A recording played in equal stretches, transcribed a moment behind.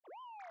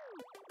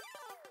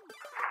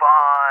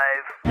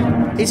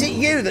5. Is it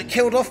you that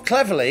killed off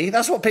Cleverly?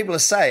 That's what people are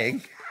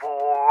saying.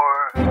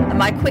 4. And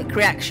my quick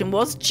reaction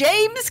was,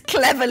 James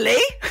Cleverly?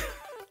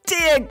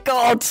 Dear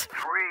God. 3.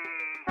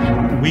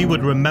 We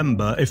would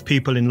remember if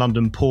people in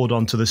London poured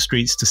onto the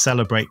streets to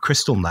celebrate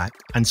Kristallnacht,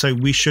 and so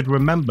we should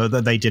remember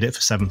that they did it for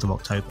 7th of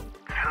October.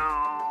 2.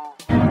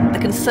 The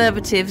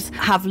Conservatives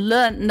have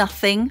learnt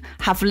nothing,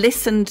 have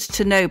listened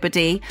to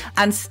nobody,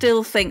 and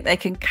still think they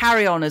can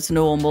carry on as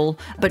normal,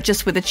 but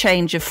just with a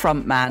change of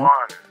frontman. 1.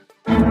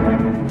 We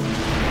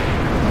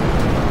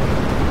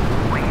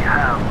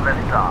have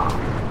liftoff.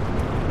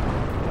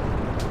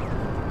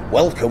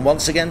 Welcome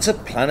once again to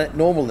Planet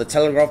Normal, the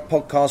Telegraph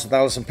podcast with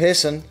Allison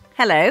Pearson.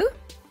 Hello.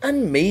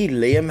 And me,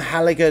 Liam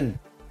Halligan.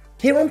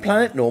 Here on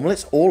Planet Normal,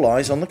 it's all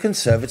eyes on the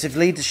Conservative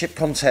leadership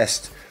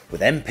contest,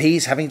 with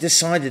MPs having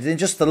decided in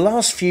just the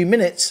last few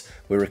minutes,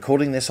 we're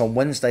recording this on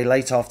Wednesday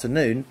late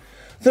afternoon,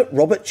 that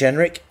Robert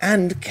Jenrick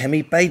and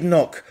Kemi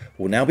Badenoch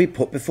will now be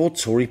put before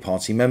Tory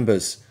party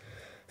members.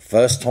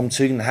 First Tom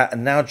Tugendhat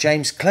and now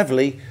James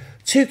Cleverly,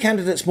 two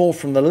candidates more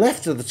from the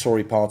left of the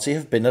Tory party,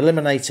 have been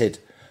eliminated.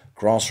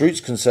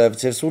 Grassroots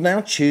Conservatives will now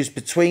choose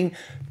between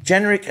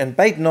Jenrick and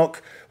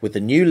Badenoch, with the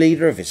new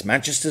leader of His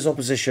Majesty's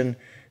opposition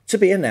to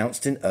be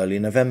announced in early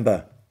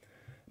November.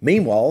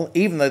 Meanwhile,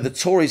 even though the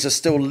Tories are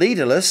still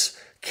leaderless,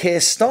 Keir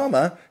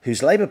Starmer,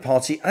 whose Labour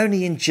Party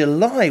only in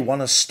July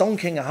won a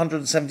stonking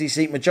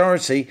 170-seat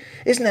majority,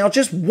 is now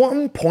just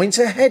 1 point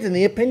ahead in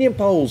the opinion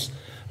polls.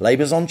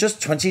 Labour's on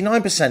just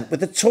 29%, with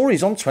the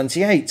Tories on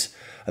 28%.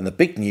 And the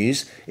big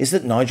news is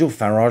that Nigel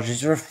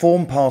Farage's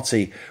Reform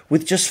Party,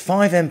 with just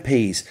 5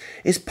 MPs,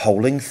 is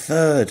polling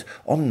third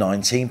on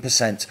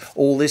 19%.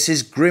 All this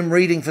is grim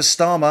reading for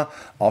Starmer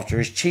after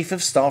his Chief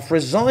of Staff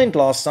resigned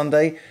last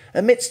Sunday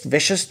amidst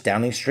vicious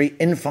Downing Street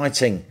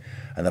infighting.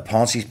 And the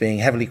party's being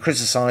heavily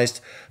criticised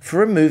for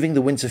removing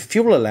the winter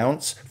fuel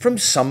allowance from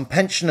some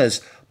pensioners,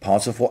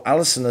 part of what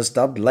Allison has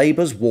dubbed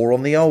Labour's war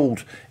on the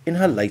old in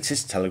her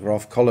latest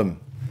Telegraph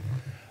column.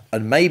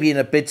 And maybe in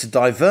a bid to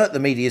divert the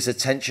media's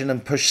attention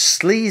and push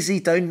sleazy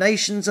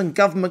donations and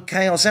government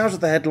chaos out of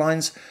the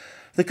headlines,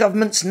 the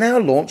government's now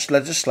launched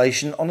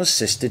legislation on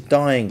assisted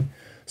dying.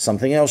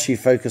 Something else you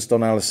focused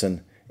on,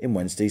 Allison, in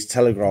Wednesday's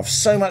Telegraph.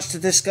 So much to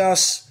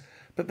discuss.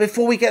 But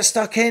before we get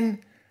stuck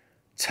in,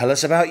 tell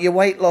us about your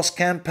weight loss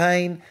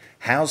campaign.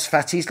 How's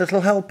Fatty's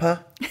little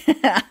helper?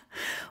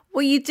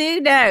 Well, you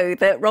do know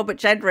that Robert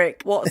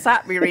Jenrick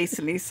WhatsApped me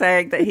recently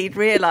saying that he'd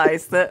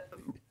realised that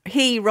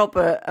he,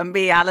 Robert, and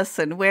me,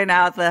 Allison, we're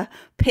now the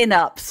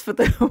pin-ups for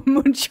the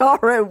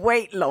Mounjaro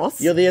weight loss.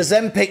 You're the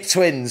Ozempic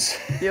twins.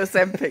 The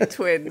Ozempic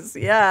twins,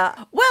 yeah.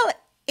 Well,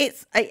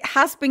 it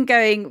has been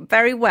going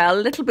very well, a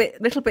little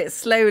bit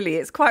slowly.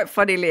 It's quite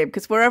funny, Liam,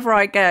 because wherever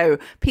I go,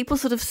 people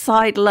sort of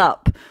sidle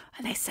up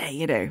and they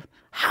say,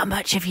 how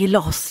much have you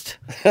lost?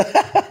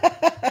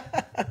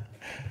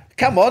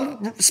 Come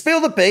on, spill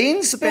the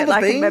beans. Spill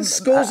the beans.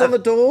 Scores on the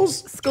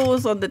doors.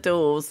 Scores on the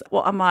doors.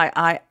 What am I?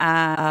 I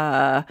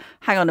am,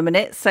 hang on a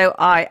minute. So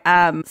I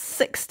am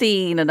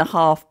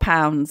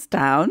 16.5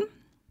 down.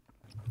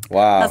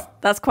 Wow.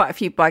 That's quite a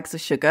few bags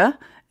of sugar,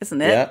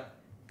 isn't it?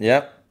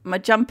 Yeah. My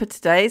jumper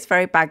today is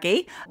very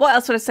baggy. What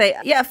else would I say?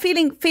 Yeah,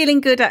 feeling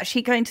good,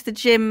 actually, going to the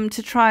gym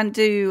to try and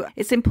do...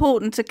 It's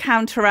important to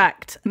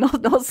counteract,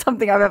 not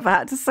something I've ever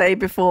had to say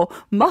before,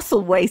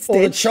 muscle wastage.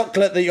 Or the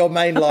chocolate that you're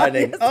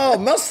mainlining. Yes. Oh,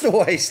 muscle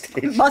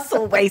wastage.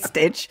 Muscle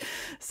wastage.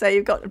 So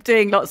you've got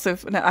doing lots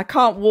of... I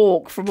can't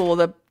walk from all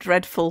the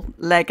dreadful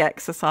leg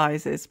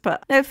exercises,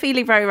 but no,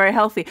 feeling very, very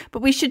healthy.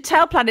 But we should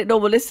tell Planet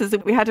Normal listeners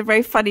that we had a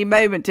very funny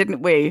moment,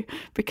 didn't we?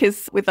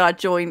 Because with our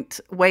joint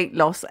weight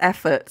loss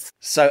efforts.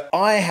 So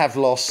I have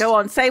lost... Go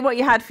on, say what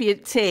you had for your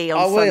tea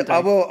on Sunday.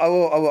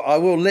 I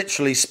will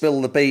literally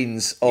spill the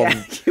beans on...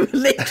 Yeah, you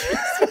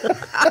literally...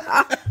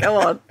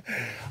 Go on.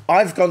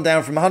 I've gone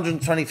down from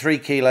 123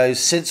 kilos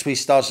since we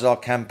started our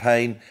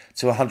campaign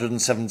to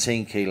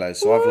 117 kilos.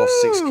 So I've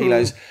lost 6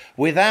 kilos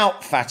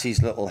without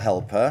Fatty's little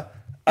helper.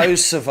 Au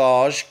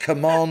sauvage,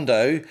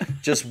 commando,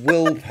 just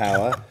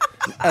willpower.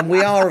 And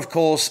we are, of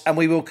course, and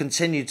we will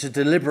continue to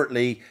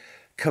deliberately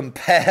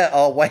compare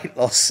our weight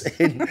loss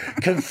in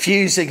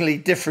confusingly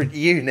different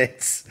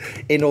units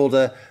in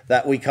order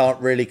that we can't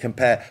really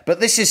compare. But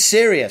this is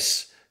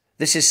serious.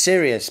 This is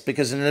serious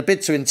because in a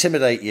bid to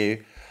intimidate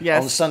you,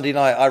 on Sunday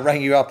night, I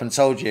rang you up and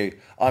told you,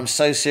 I'm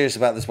so serious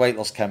about this weight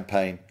loss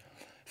campaign.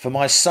 For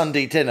my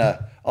Sunday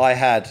dinner, I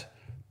had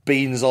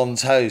beans on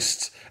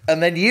toast.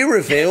 And then you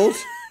revealed...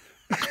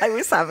 I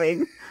was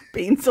having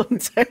beans on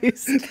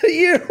toast.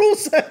 You're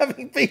also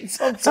having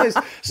beans on toast.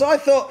 So I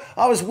thought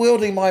I was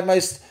wielding my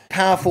most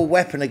powerful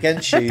weapon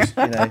against you,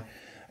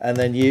 and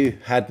then you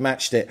had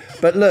matched it.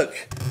 But look,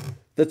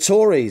 the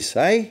Tories,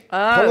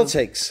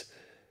 Politics.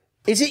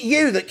 Is it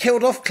you that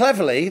killed off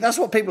Cleverly? That's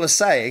what people are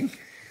saying.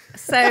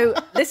 So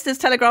listeners,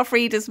 Telegraph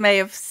readers may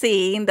have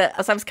seen that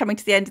as I was coming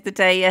to the end of the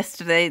day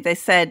yesterday, they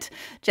said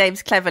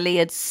James Cleverly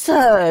had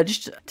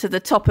surged to the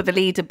top of the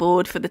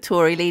leaderboard for the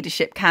Tory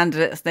leadership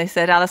candidates. They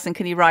said, Alison,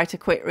 can you write a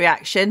quick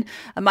reaction?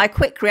 And my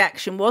quick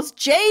reaction was,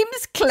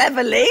 James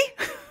Cleverly?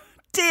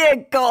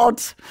 Dear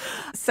God.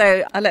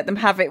 So I let them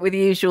have it with the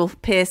usual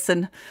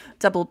Pearson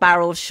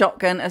double-barreled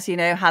shotgun, as you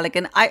know,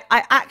 Halligan.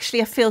 I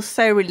feel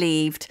so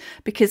relieved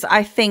because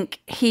I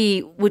think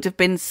he would have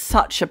been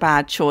such a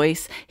bad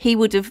choice. He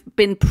would have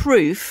been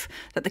proof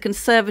that the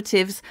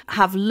Conservatives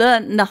have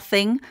learnt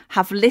nothing,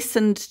 have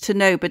listened to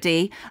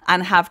nobody,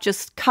 and have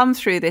just come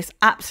through this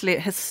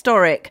absolute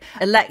historic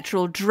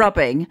electoral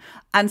drubbing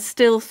and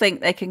still think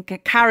they can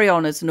carry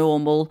on as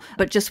normal,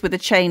 but just with a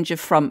change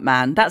of front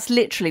man. That's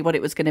literally what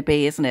it was going to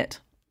be, isn't it?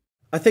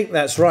 I think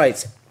that's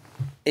right.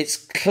 It's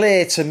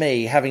clear to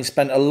me, having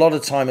spent a lot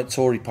of time at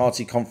Tory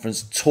party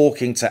conference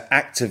talking to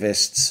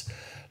activists,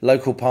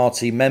 local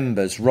party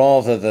members,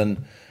 rather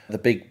than the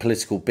big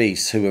political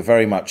beasts who were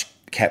very much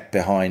kept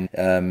behind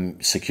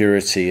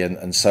security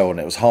and so on.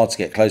 It was hard to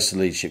get close to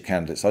leadership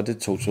candidates. I did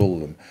talk to all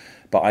of them,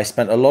 but I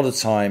spent a lot of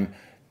time,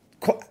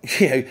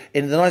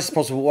 in the nicest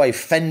possible way,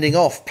 fending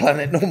off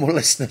Planet Normal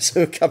listeners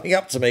who are coming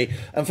up to me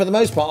and for the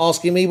most part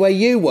asking me where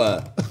you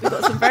were. We've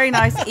got some very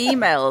nice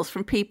emails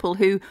from people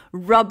who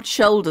rubbed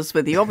shoulders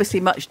with you,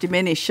 obviously much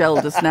diminished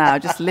shoulders now,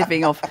 just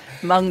living off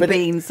mung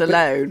beans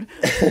alone.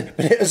 But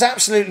it was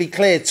absolutely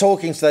clear,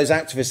 talking to those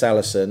activists,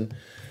 Allison,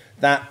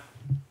 that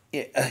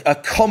a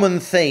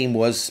common theme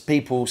was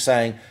people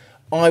saying,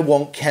 I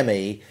want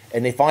Kemi,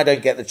 and if I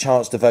don't get the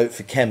chance to vote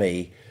for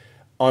Kemi,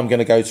 I'm going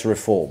to go to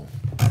Reform.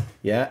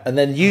 Yeah, and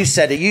then you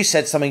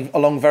said something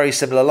along very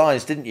similar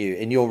lines, didn't you,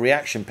 in your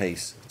reaction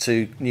piece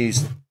to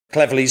News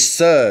Cleverly's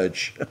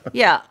surge?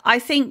 Yeah, I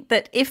think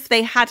that if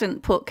they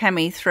hadn't put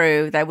Kemi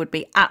through, there would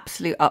be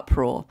absolute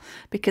uproar,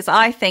 because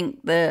I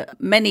think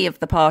that many of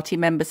the party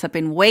members have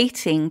been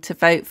waiting to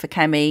vote for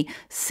Kemi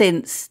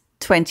since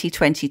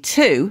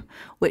 2022,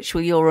 which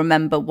you'll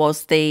remember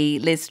was the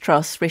Liz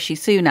Truss Rishi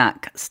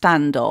Sunak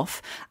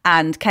standoff,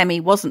 and Kemi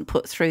wasn't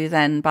put through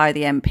then by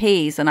the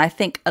MPs. And I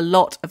think a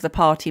lot of the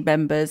party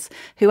members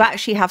who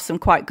actually have some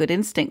quite good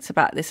instincts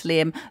about this,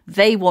 Liam,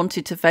 they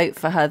wanted to vote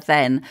for her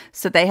then.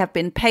 So they have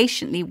been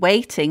patiently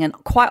waiting, and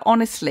quite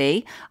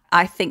honestly,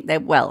 I think I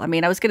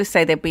was going to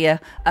say there'd be a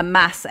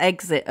mass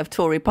exit of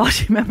Tory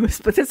party members,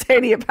 but there's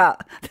only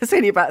about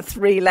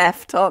 3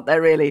 left, aren't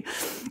there, really?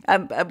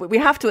 We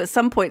have to at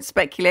some point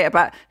speculate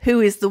about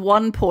who is the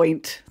 1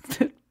 point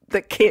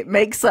that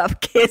makes up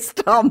Keir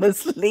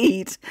Starmer's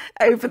lead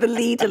over the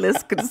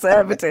leaderless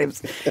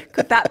Conservatives.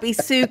 Could that be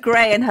Sue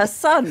Gray and her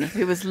son,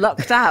 who was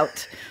locked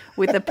out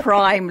with a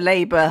prime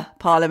Labour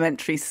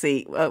parliamentary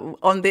seat?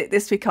 On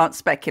this, we can't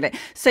speculate.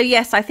 So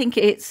yes, I think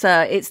it's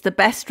the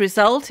best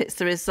result. It's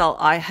the result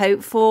I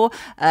hope for.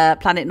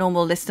 Planet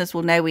Normal listeners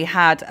will know we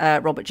had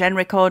Robert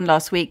Jenrick on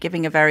last week,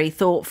 giving a very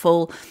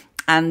thoughtful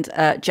and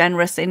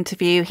generous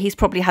interview. He's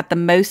probably had the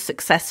most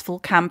successful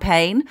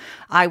campaign,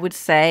 I would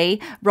say.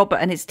 Robert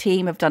and his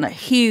team have done a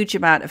huge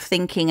amount of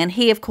thinking, and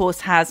he, of course,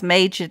 has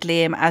majored,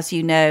 Liam, as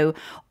you know,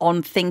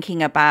 on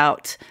thinking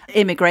about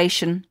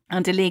immigration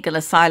and illegal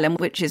asylum,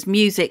 which is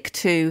music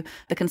to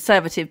the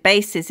Conservative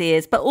base's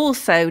ears, but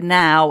also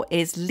now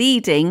is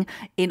leading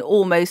in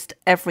almost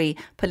every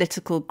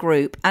political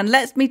group. And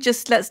should we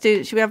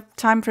have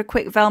time for a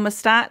quick Velma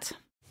stat?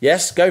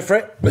 Yes, go for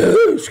it.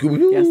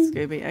 Scooby. Yes,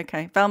 Scooby.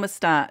 Okay, Velma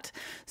stat.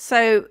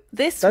 So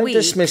Don't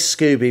dismiss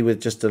Scooby with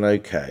just an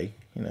okay,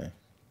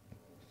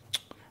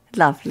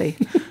 Lovely.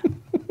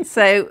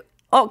 So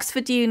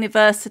Oxford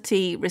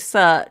University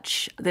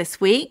research this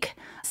week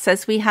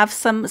says we have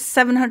some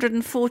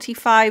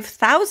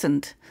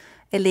 745,000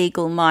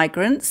 illegal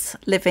migrants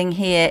living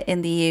here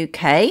in the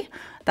UK.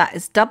 That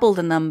is double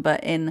the number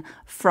in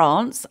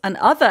France. And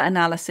other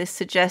analysis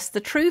suggests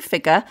the true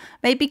figure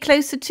may be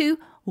closer to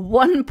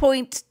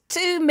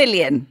 1.2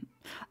 million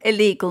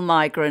illegal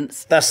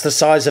migrants. That's the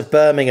size of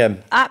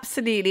Birmingham.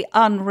 Absolutely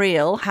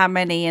unreal. How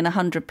many in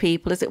 100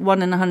 people? Is it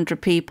 1 in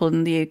 100 people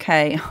in the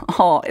UK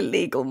are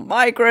illegal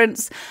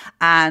migrants?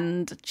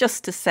 And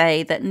just to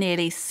say that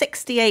nearly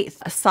 68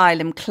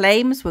 asylum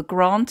claims were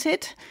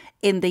granted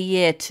in the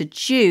year to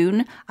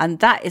June, and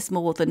that is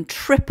more than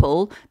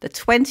triple the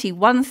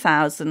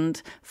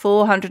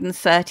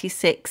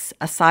 21,436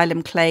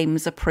 asylum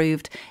claims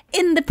approved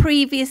in the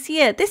previous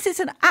year. This is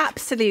an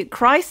absolute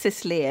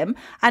crisis, Liam,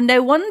 and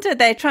no wonder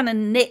they're trying to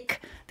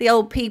nick the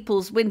old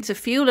people's winter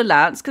fuel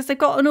allowance, because they've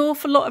got an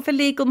awful lot of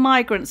illegal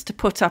migrants to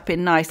put up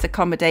in nice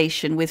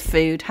accommodation with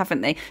food,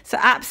 haven't they? So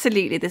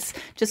absolutely, this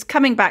just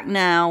coming back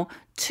now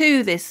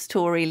to this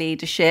Tory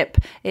leadership,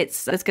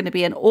 there's going to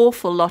be an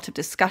awful lot of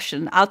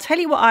discussion. I'll tell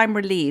you what I'm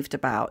relieved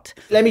about.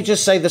 Let me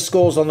just say the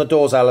scores on the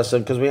doors,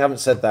 Allison, because we haven't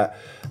said that.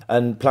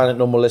 And Planet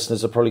Normal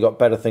listeners have probably got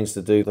better things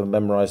to do than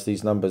memorise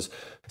these numbers.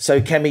 So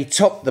Kemi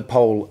topped the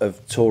poll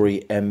of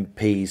Tory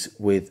MPs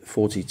with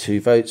 42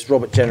 votes.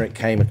 Robert Jenrick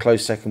came a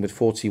close second with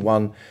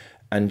 41.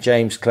 And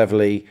James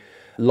Cleverly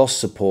lost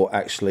support,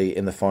 actually,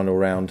 in the final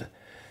round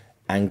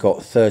and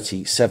got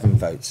 37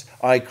 votes.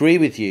 I agree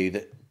with you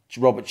that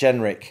Robert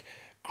Jenrick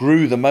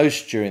grew the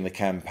most during the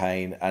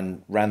campaign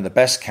and ran the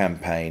best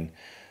campaign.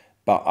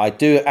 But I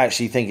do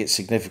actually think it's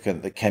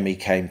significant that Kemi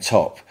came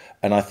top.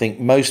 And I think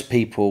most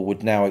people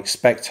would now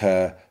expect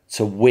her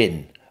to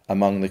win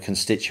among the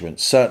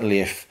constituents. Certainly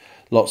if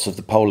lots of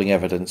the polling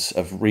evidence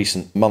of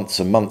recent months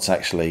and months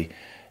actually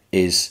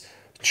is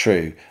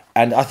true.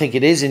 And I think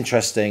it is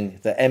interesting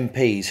that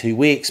MPs who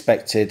we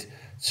expected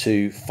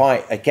to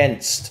fight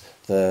against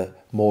the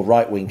more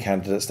right-wing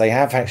candidates, they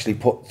have actually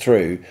put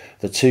through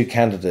the two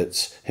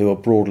candidates who are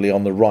broadly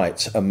on the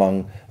right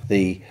among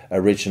the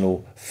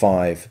original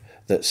 5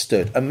 that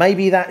stood. And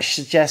maybe that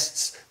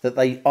suggests that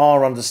they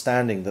are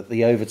understanding that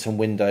the Overton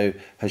window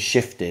has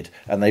shifted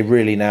and they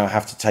really now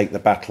have to take the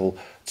battle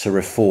to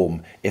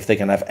reform if they're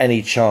going to have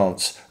any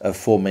chance of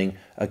forming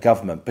a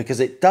government. Because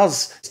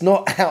it's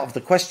not out of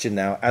the question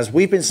now, as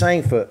we've been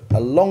saying for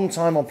a long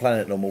time on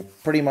Planet Normal,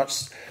 pretty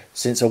much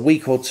since a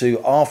week or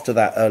two after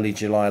that early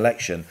July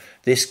election,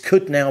 this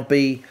could now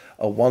be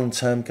a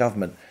one-term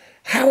government.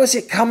 How has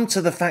it come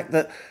to the fact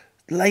that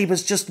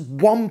Labour's just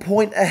 1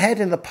 point ahead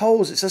in the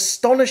polls? It's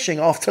astonishing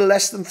after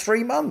less than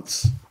 3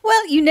 months.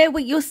 Well, you know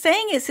what you're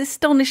saying is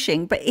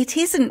astonishing, but it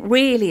isn't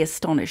really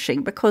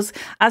astonishing because,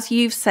 as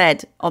you've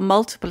said on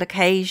multiple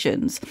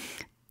occasions,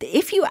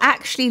 if you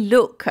actually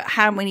look at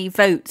how many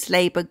votes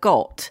Labour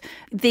got,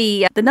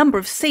 the number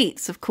of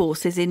seats, of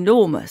course, is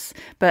enormous.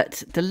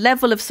 But the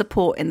level of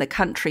support in the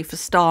country for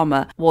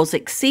Starmer was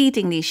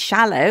exceedingly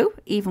shallow,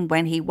 even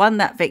when he won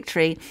that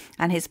victory.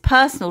 And his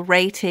personal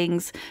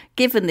ratings,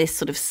 given this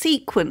sort of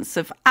sequence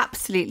of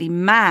absolutely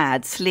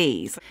mad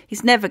sleaze,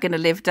 he's never going to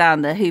live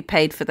down the who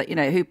paid for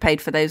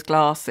those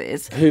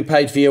glasses. Who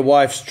paid for your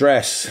wife's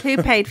dress? Who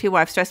paid for your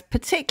wife's dress,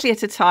 particularly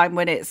at a time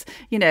when it's,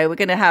 we're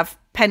going to have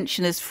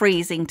pensioners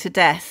freezing to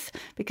death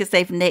because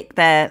they've nicked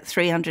their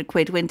 300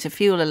 quid winter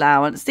fuel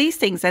allowance. These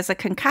things, there's a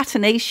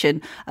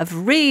concatenation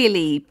of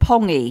really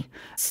pongy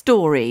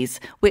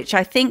stories, which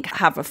I think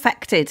have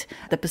affected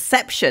the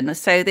perception.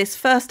 So this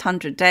first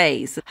 100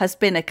 days has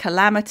been a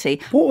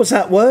calamity. What was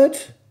that word?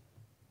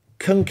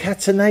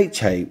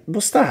 Concatenate.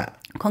 What's that?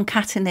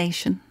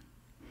 Concatenation.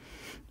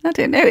 I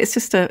don't know. It's a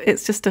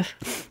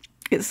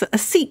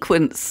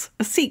sequence.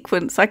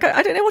 I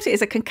don't know what it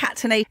is. A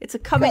concatenate. It's a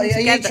coming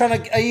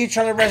together. Are you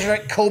trying to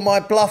resurrect Call My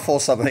Bluff or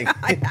something?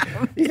 I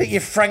am. You think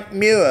you're Frank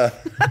Muir?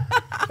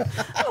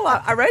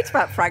 I wrote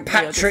about Frank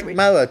Patrick Muir.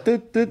 Mower.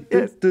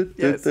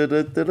 Yes.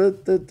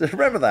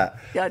 Remember that?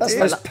 Yeah, I That's do.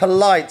 the most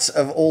polite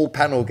of all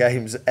panel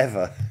games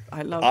ever.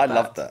 I love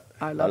that.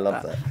 I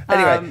love that.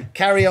 Anyway,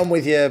 carry on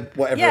with your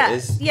whatever it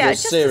is. Yeah, your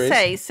just series. to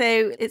say,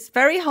 so it's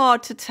very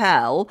hard to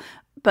tell,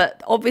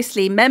 but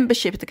obviously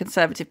membership of the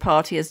Conservative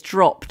Party has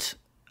dropped,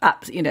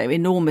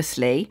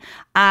 enormously.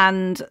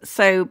 And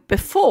so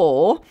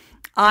before,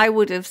 I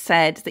would have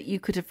said that you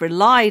could have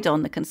relied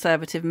on the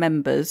Conservative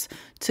members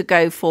to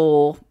go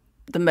for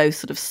the most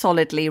sort of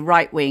solidly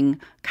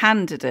right-wing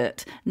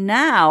candidate.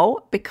 Now,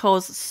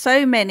 because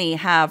so many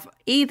have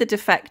either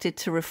defected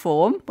to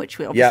reform, which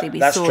we saw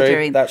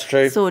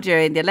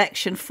during the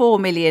election, 4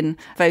 million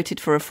voted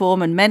for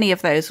reform, and many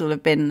of those will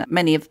have been,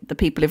 many of the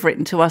people who've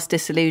written to us,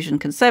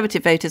 disillusioned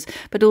Conservative voters,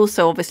 but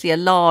also obviously a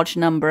large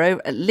number,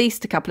 at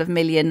least a couple of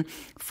million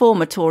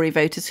former Tory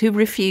voters who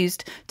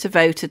refused to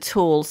vote at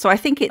all. So I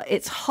think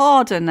it's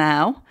harder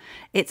now.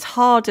 It's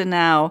harder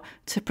now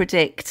to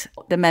predict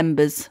what the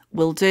members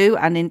will do.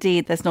 And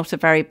indeed, there's not a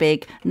very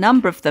big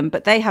number of them,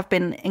 but they have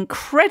been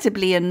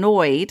incredibly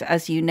annoyed,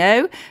 as you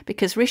know,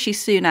 because Rishi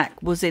Sunak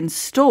was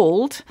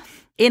installed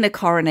in a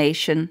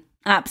coronation,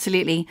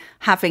 absolutely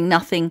having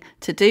nothing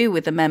to do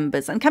with the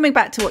members. And coming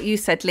back to what you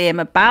said,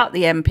 Liam, about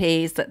the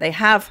MPs, that they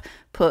have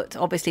put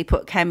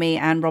Kemi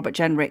and Robert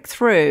Jenrick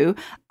through,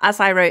 as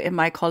I wrote in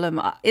my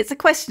column, it's a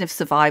question of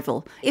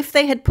survival. If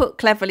they had put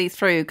Cleverly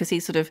through, because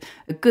he's sort of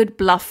a good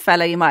bluff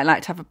fellow you might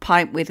like to have a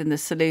pint with in the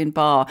saloon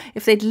bar,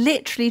 if they'd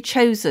literally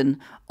chosen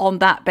on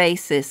that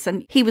basis,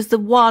 and he was the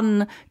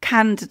one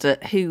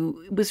candidate who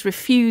was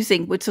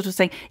refusing, was sort of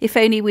saying, if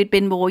only we'd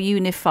been more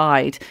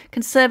unified,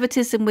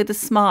 conservatism with a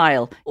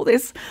smile, all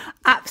this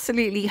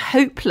absolutely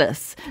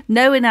hopeless,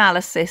 no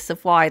analysis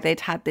of why they'd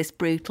had this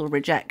brutal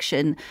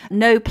rejection,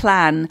 no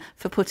plan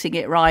for putting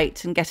it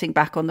right and getting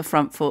back on the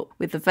front foot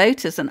with the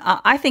voters. And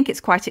I think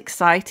it's quite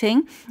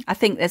exciting. I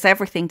think there's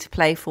everything to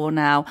play for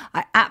now.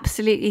 I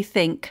absolutely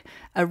think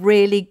a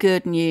really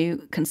good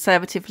new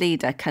Conservative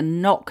leader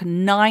can knock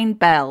 9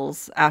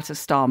 bells out of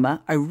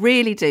Starmer. I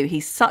really do.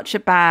 He's such a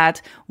bad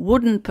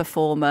wooden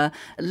performer.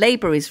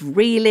 Labour is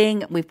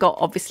reeling. We've got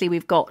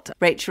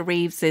Rachel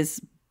Reeves's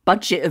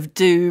budget of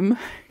doom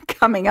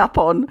coming up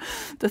on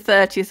the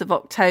 30th of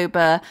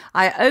October.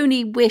 I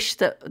only wish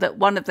that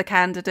one of the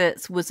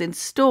candidates was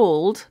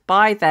installed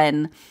by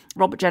then.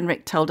 Robert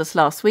Jenrick told us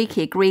last week,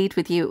 he agreed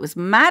with you, it was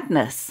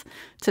madness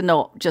to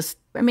not just,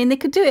 they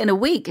could do it in a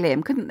week,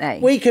 Liam, couldn't they?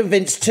 We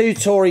convinced 2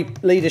 Tory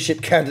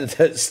leadership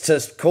candidates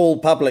to call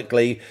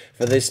publicly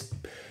for this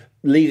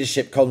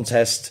leadership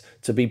contest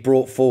to be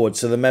brought forward,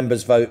 so the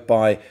members vote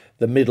by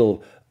the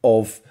middle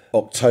of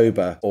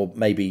October, or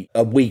maybe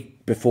a week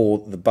before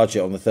the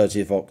budget on the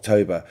 30th of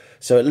October.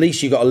 So at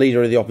least you've got a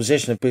leader of the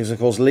opposition, because of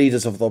course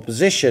leaders of the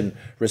opposition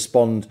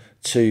respond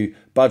to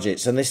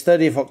budgets. And this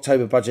 30th of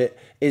October budget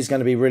is going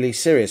to be really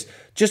serious.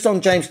 Just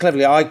on James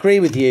Cleverly, I agree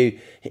with you.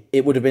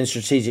 It would have been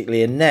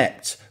strategically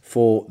inept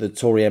for the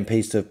Tory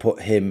MPs to have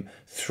put him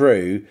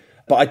through.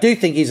 But I do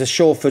think he's a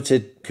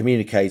sure-footed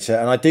communicator,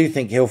 and I do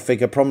think he'll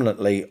figure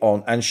prominently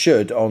on, and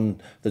should, on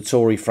the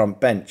Tory front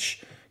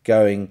bench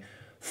going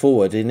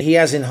forward. And he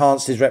has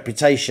enhanced his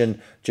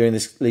reputation during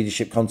this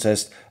leadership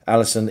contest,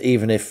 Allison,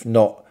 even if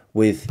not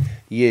with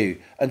you.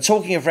 And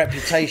talking of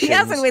reputations... He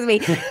hasn't with me.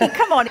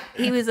 Come on.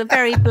 He was a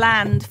very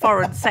bland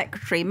foreign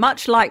secretary,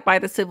 much liked by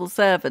the civil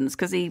servants,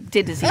 because he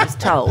did as he was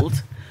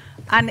told.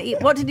 And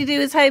what did he do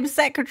as Home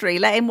Secretary?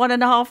 Let in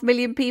 1.5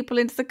 million people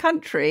into the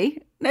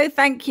country? No,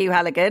 thank you,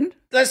 Halligan.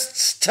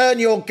 Let's turn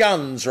your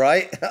guns,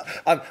 right?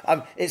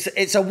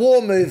 It's a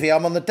war movie.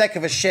 I'm on the deck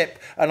of a ship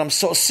and I'm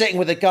sort of sitting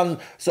with a gun.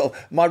 Sort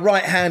of, my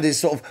right hand is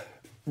sort of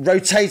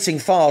rotating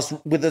fast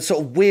with a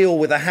sort of wheel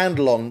with a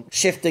handle on,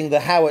 shifting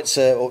the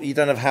howitzer, or you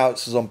don't have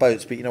howitzers on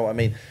boats, but you know what I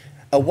mean,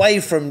 away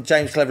from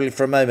James Cleverly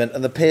for a moment.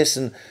 And the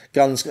Pearson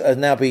guns are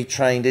now being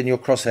trained in your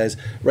crosshairs,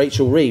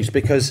 Rachel Reeves,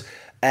 because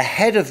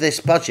ahead of this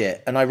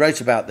budget, and I wrote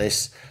about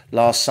this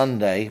last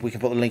Sunday, we can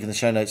put the link in the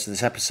show notes to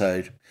this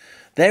episode,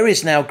 there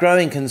is now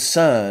growing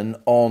concern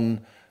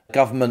on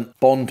government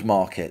bond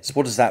markets.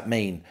 What does that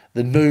mean?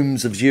 The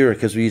nooms of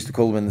Zurich, as we used to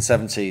call them in the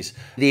 70s.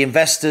 The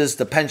investors,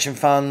 the pension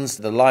funds,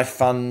 the life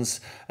funds,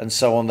 and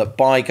so on that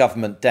buy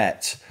government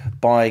debt,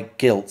 buy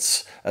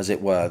gilts, as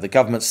it were. The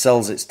government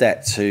sells its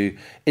debt to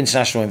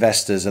international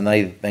investors and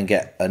they then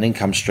get an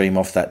income stream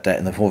off that debt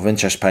in the form of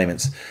interest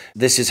payments.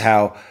 This is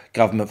how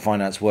government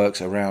finance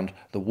works around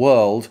the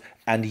world,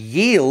 and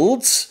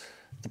yields,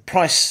 the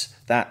price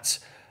that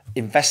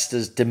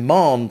investors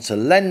demand to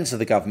lend to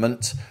the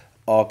government,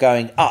 are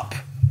going up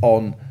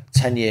on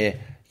 10-year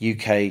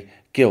UK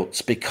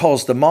gilts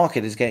because the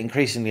market is getting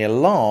increasingly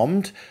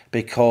alarmed,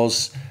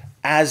 because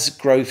as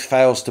growth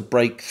fails to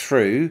break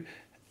through,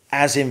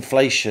 as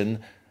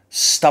inflation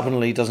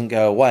stubbornly doesn't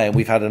go away, and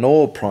we've had an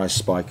oil price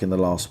spike in the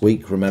last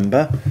week,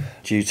 remember,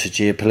 due to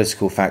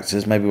geopolitical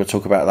factors. Maybe we'll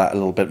talk about that a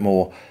little bit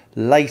more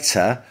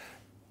later.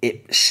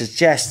 It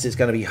suggests it's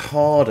going to be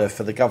harder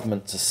for the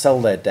government to sell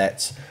their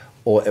debts,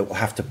 or it will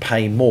have to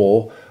pay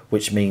more,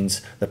 which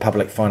means the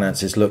public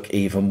finances look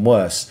even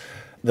worse.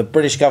 The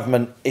British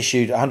government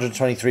issued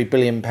 £123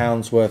 billion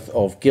worth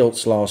of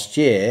gilts last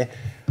year.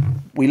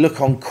 We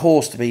look on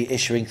course to be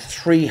issuing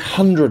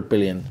 £300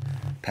 billion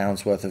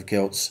worth of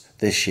gilts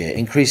this year,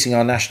 increasing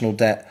our national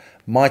debt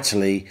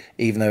mightily,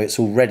 even though it's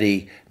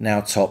already now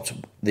topped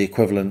the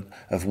equivalent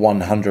of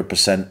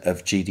 100%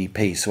 of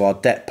GDP. So our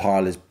debt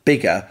pile is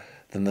bigger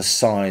than the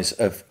size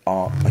of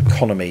our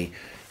economy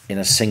in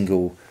a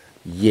single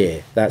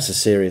year. That's a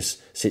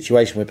serious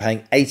situation. We're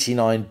paying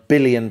 £89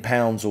 billion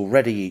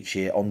already each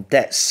year on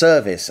debt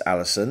service,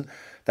 Allison.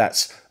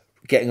 That's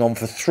getting on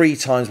for 3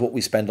 times what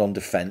we spend on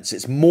defence.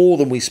 It's more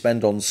than we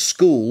spend on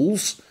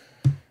schools,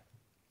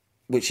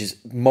 which is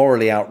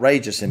morally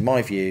outrageous in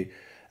my view.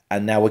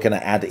 And now we're going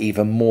to add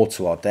even more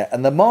to our debt.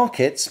 And the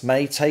markets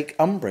may take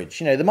umbrage.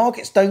 You know, the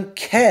markets don't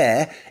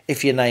care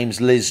if your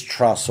name's Liz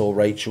Truss or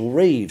Rachel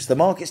Reeves. The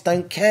markets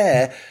don't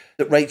care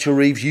that Rachel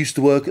Reeves used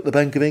to work at the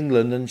Bank of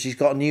England and she's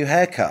got a new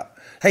haircut.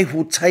 They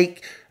will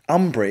take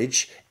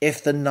umbrage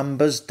if the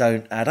numbers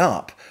don't add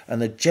up.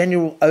 And the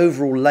general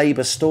overall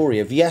Labour story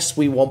of, yes,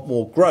 we want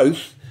more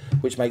growth,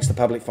 which makes the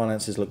public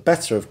finances look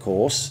better, of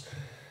course,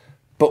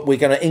 but we're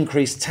going to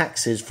increase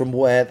taxes from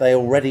where they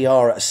already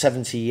are at a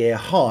 70-year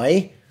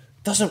high,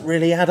 doesn't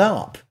really add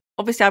up.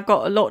 Obviously, I've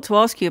got a lot to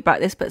ask you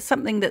about this, but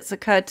something that's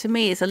occurred to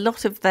me is a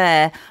lot of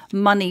their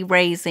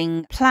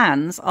money-raising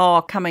plans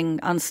are coming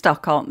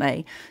unstuck, aren't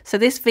they? So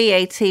this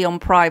VAT on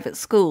private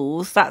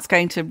schools, that's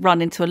going to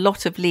run into a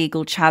lot of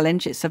legal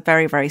challenge. It's a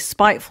very, very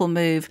spiteful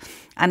move,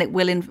 and it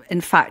will,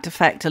 in fact,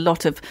 affect a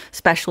lot of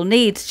special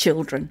needs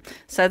children.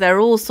 So there are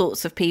all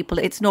sorts of people.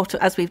 It's not,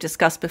 as we've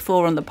discussed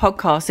before on the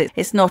podcast,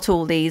 it's not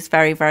all these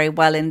very, very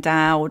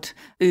well-endowed,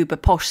 uber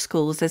posh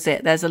schools, is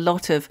it? There's a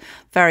lot of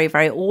very,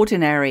 very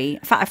ordinary. In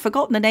fact, I've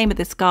forgotten the name of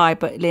this guy,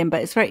 but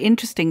it's very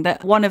interesting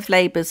that one of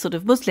Labour's sort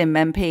of Muslim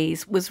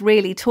MPs was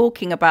really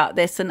talking about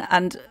this.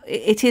 And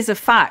it is a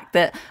fact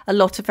that a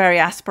lot of very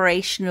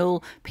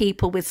aspirational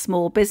people with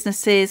small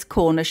businesses,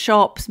 corner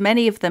shops,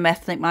 many of them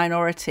ethnic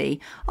minority,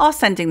 are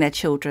sending their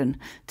children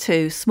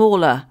to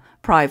smaller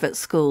private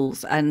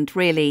schools and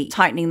really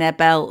tightening their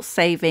belts,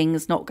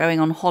 savings, not going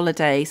on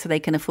holiday so they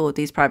can afford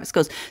these private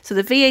schools. So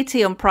the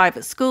VAT on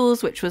private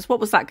schools, which was, what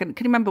was that? Can you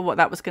remember what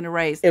that was going to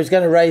raise? It was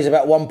going to raise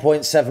about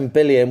 1.7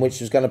 billion, which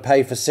was going to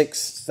pay for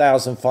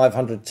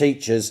 6,500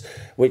 teachers,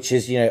 which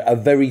is, you know, a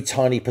very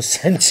tiny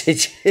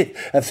percentage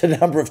of the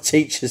number of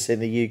teachers in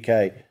the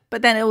UK.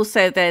 But then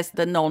also there's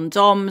the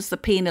non-doms, the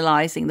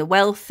penalising the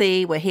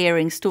wealthy. We're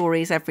hearing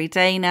stories every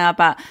day now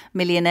about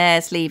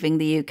millionaires leaving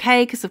the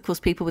UK because, of course,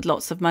 people with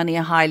lots of money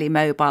are highly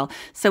mobile.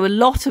 So a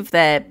lot of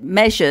their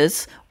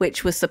measures,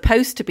 which were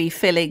supposed to be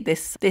filling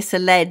this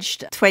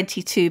alleged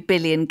 22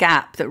 billion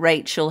gap that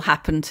Rachel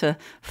happened to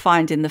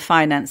find in the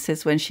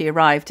finances when she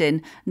arrived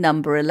in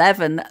number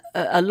 11,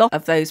 a lot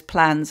of those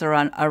plans are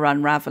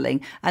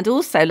unravelling. And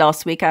also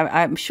last week,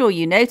 I'm sure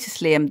you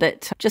noticed, Liam,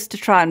 that just to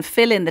try and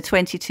fill in the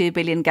 22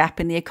 billion gap, gap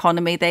in the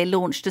economy, they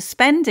launched a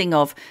spending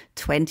of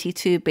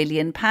 £22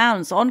 billion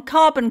on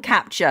carbon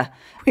capture,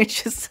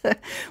 which,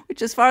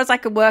 as far as I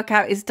can work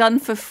out, is done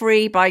for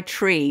free by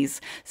trees.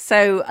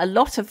 So a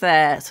lot of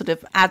their sort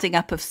of adding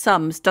up of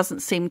sums doesn't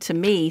seem to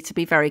me to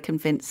be very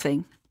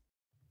convincing.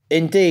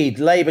 Indeed,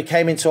 Labour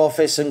came into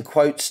office and,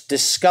 quote,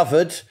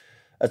 discovered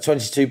a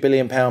 £22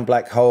 billion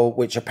black hole,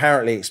 which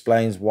apparently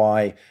explains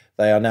why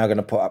they are now going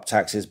to put up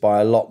taxes by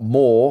a lot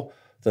more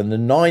than the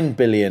 £9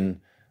 billion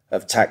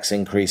of tax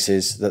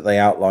increases that they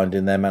outlined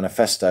in their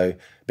manifesto,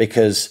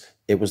 because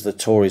it was the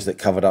Tories that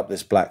covered up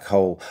this black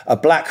hole. A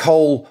black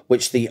hole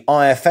which the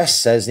IFS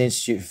says, the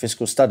Institute for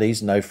Fiscal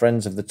Studies, no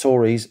friends of the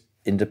Tories,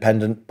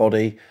 independent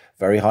body,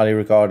 very highly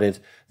regarded.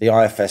 The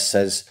IFS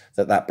says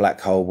that that black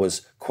hole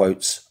was,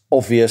 quotes,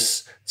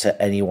 obvious to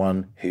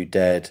anyone who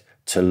dared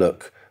to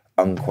look,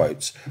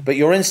 unquote. But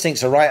your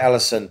instincts are right,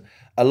 Allison.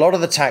 A lot of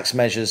the tax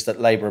measures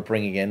that Labour are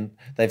bringing in,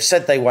 they've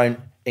said they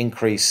won't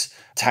increase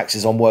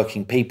taxes on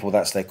working people.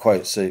 That's their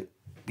quote. So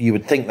you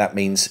would think that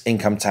means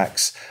income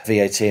tax,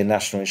 VAT and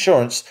national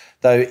insurance,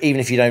 though even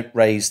if you don't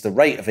raise the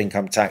rate of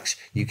income tax,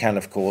 you can,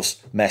 of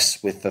course,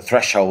 mess with the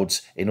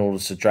thresholds in order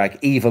to drag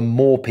even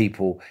more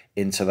people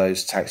into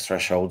those tax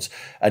thresholds.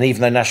 And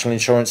even though national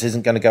insurance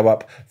isn't going to go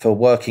up for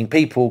working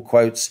people,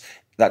 quotes,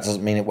 that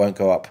doesn't mean it won't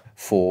go up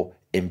for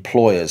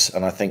employers.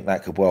 And I think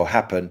that could well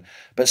happen.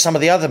 But some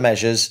of the other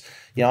measures,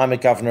 I'm a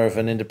governor of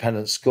an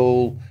independent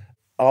school.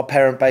 Our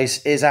parent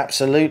base is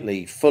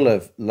absolutely full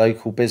of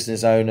local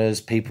business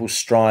owners, people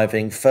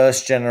striving,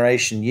 first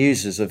generation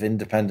users of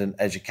independent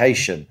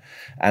education.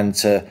 And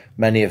to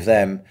many of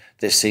them,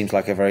 this seems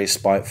like a very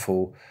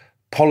spiteful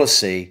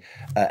policy.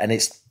 And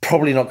it's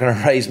probably not going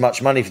to raise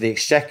much money for the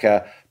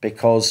Exchequer,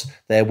 because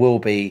there will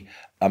be,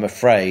 I'm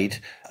afraid,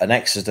 an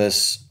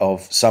exodus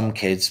of some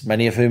kids,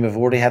 many of whom have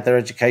already had their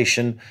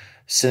education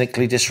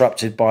cynically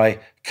disrupted by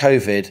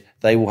COVID.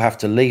 They will have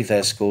to leave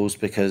their schools,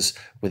 because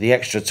with the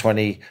extra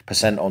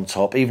 20% on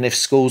top, even if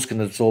schools can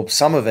absorb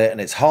some of it,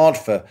 and it's hard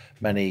for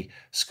many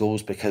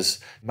schools because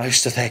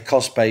most of their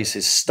cost base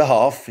is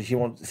staff.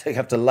 If they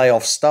have to lay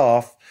off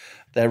staff,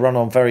 they're run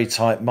on very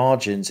tight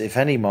margins, if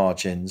any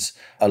margins.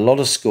 A lot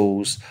of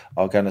schools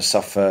are going to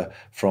suffer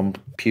from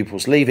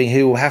pupils leaving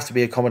who will have to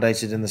be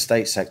accommodated in the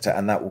state sector,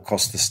 and that will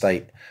cost the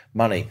state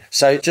money.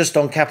 So just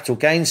on capital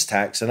gains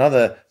tax,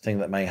 another thing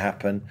that may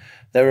happen,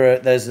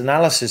 there's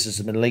analysis that's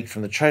been leaked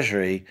from the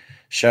Treasury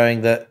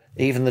showing that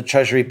even the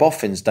Treasury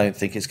boffins don't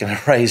think it's going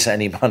to raise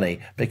any money,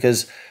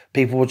 because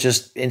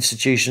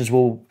institutions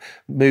will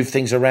move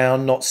things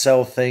around, not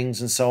sell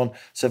things and so on.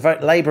 So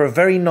Labour are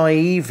very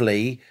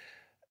naively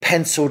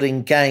penciled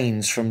in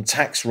gains from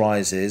tax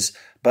rises,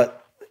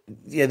 but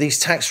these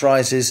tax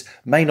rises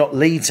may not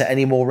lead to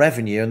any more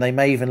revenue, and they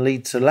may even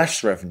lead to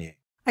less revenue.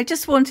 I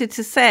just wanted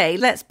to say,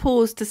 let's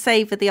pause to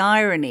savour the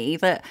irony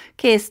that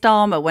Keir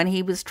Starmer, when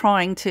he was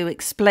trying to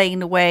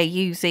explain away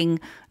using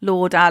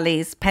Lord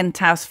Ali's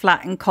penthouse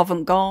flat in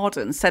Covent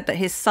Garden, said that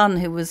his son,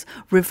 who was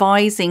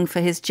revising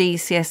for his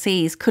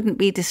GCSEs, couldn't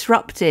be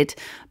disrupted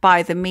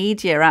by the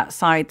media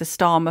outside the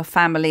Starmer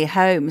family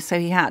home. So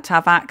he had to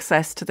have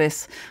access to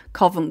this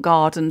Covent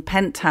Garden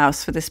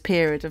penthouse for this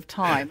period of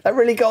time. That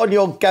really got on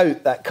your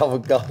goat, that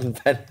Covent Garden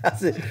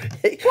penthouse.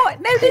 What?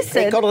 No,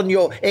 listen. It got on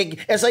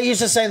as I used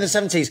to say in the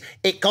 70s,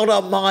 it got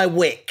on my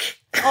wick.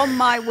 On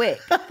my wick.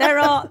 Their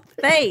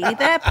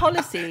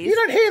policies. You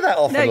don't hear that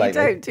often, no, lady.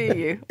 you don't, do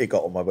you? It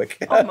got on my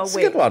wick. On my It's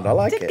wick. a good one. I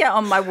like it. Did get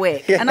on my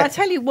wick. Yeah. And I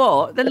tell you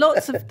what,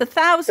 the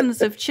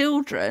thousands of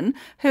children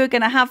who are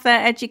going to have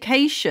their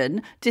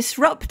education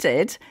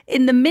disrupted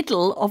in the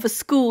middle of a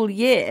school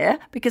year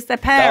because their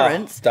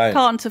parents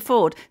can't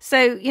afford.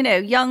 So,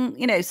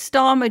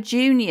 Starmer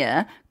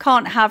Jr.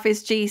 can't have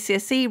his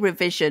GCSE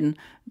revision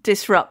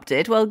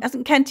disrupted. Well,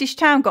 hasn't Kentish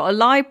Town got a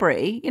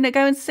library?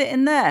 Go and sit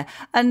in there.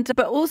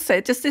 But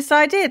also just this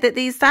idea that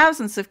these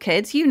thousands of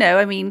kids,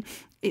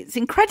 it's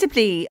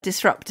incredibly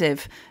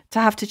disruptive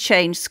to have to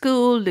change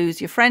school, lose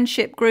your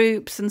friendship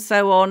groups and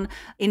so on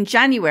in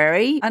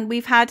January. And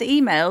we've had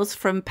emails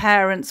from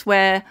parents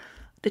where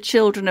the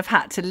children have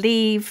had to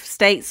leave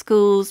state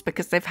schools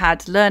because they've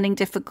had learning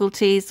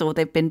difficulties or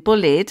they've been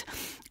bullied.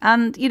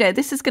 And,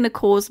 this is going to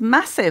cause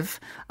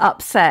massive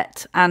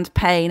upset and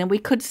pain. And we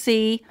could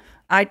see,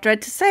 I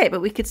dread to say it, but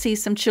we could see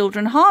some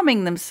children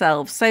harming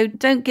themselves. So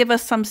don't give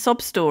us some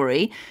sob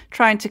story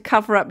trying to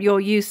cover up your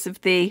use of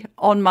the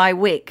on my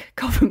wick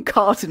Covent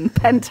Garden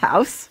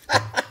penthouse.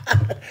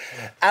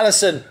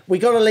 Alison, we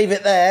got to leave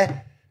it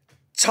there.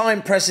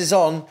 Time presses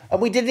on, and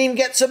we didn't even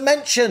get to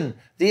mention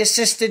the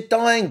assisted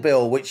dying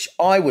bill, which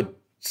I would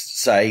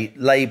say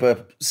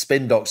Labour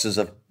spin doctors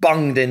have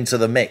bunged into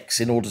the mix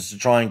in order to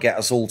try and get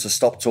us all to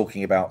stop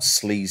talking about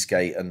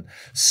Sleazegate and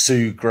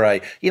Sue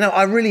Gray.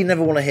 I really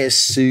never want to hear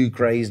Sue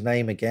Gray's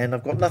name again.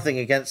 I've got nothing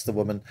against the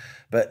woman,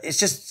 but it's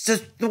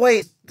just the way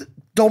it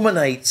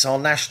dominates our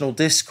national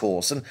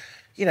discourse. And,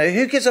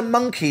 who gives a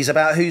monkeys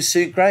about who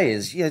Sue Gray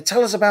is?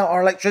 Tell us about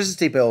our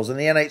electricity bills and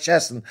the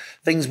NHS and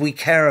things we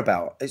care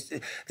about.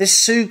 This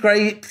Sue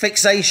Gray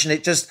fixation,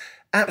 it just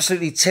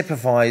absolutely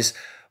typifies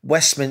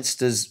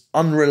Westminster's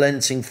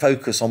unrelenting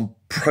focus on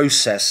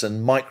process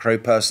and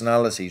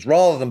micro-personalities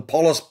rather than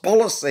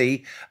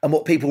policy and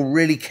what people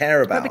really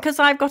care about. But because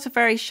I've got a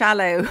very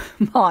shallow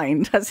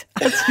mind, as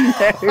you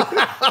know,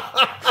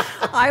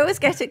 I always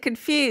get it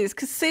confused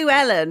because Sue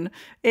Ellen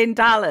in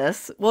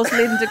Dallas was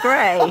Linda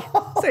Gray.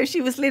 So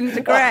she was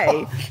Linda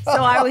Gray.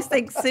 So I always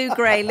think Sue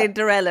Gray,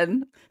 Linda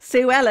Ellen,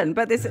 Sue Ellen.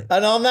 But this.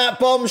 And on that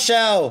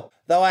bombshell,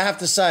 though I have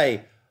to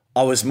say,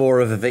 I was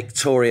more of a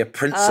Victoria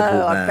Principal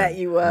man. I bet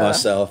you were.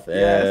 Myself,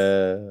 Yes.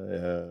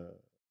 yeah.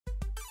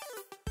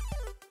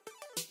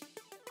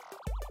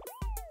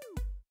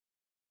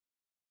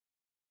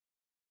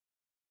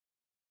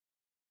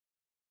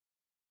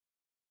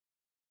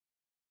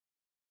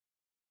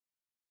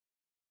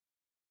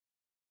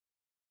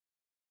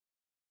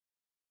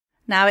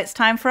 Now it's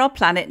time for our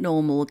Planet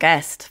Normal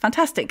guest.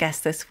 Fantastic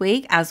guest this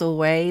week, as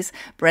always.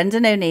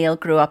 Brendan O'Neill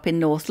grew up in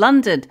North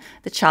London,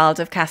 the child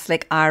of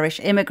Catholic Irish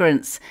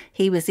immigrants.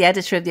 He was the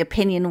editor of the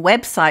opinion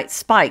website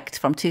Spiked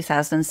from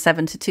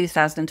 2007 to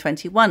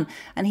 2021,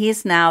 and he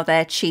is now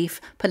their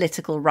chief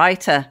political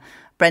writer.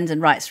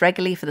 Brendan writes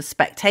regularly for The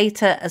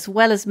Spectator, as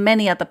well as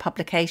many other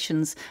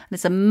publications, and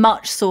is a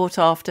much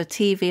sought-after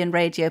TV and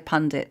radio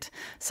pundit.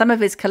 Some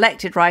of his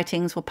collected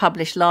writings were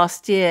published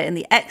last year in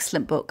the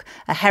excellent book,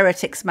 A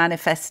Heretic's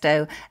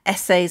Manifesto,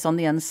 Essays on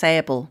the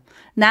Unsayable.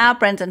 Now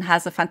Brendan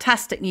has a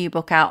fantastic new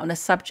book out on a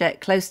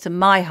subject close to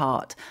my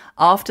heart,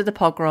 After the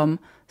Pogrom,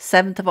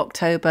 7th of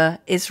October,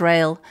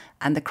 Israel,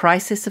 and the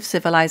Crisis of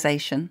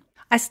Civilisation.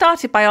 I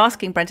started by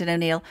asking Brendan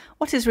O'Neill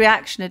what his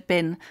reaction had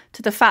been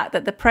to the fact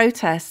that the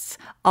protests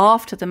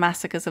after the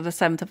massacres of the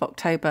 7th of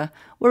October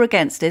were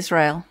against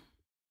Israel.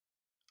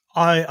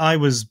 I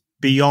was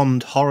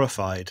beyond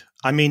horrified.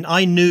 I mean,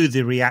 I knew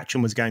the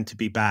reaction was going to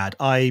be bad.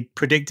 I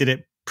predicted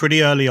it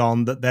pretty early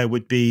on that there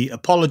would be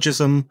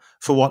apologism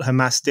for what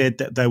Hamas did,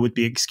 that there would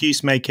be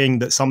excuse making,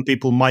 that some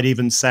people might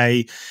even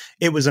say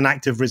it was an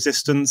act of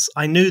resistance.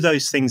 I knew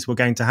those things were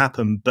going to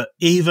happen, but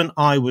even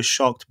I was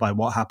shocked by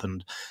what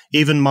happened.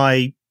 Even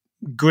my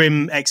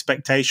grim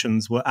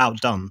expectations were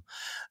outdone.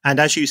 And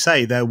as you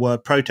say, there were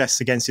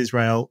protests against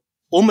Israel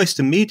almost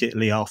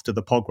immediately after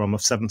the pogrom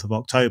of 7th of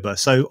October.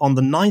 So on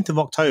the 9th of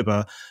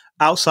October,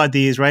 outside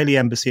the Israeli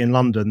embassy in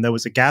London, there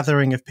was a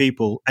gathering of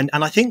people. And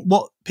I think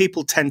what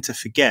people tend to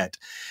forget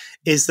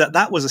is that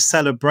that was a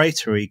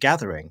celebratory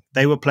gathering.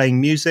 They were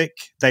playing music,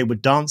 they were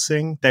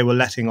dancing, they were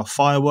letting off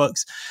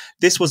fireworks.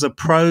 This was a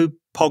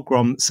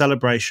pro-pogrom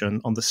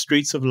celebration on the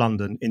streets of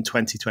London in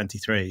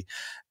 2023.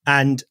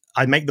 And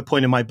I make the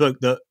point in my book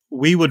that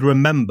we would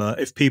remember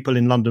if people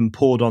in London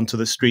poured onto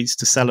the streets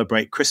to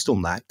celebrate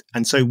Kristallnacht.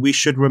 And so we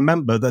should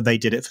remember that they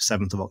did it for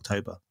 7th of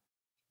October.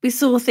 We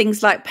saw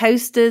things like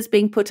posters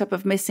being put up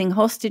of missing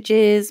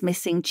hostages,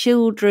 missing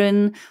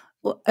children,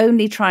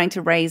 only trying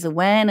to raise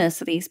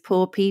awareness of these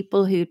poor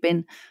people who'd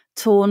been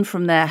torn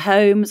from their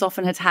homes,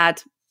 often had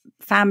had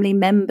family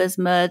members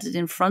murdered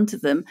in front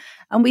of them.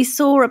 And we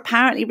saw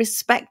apparently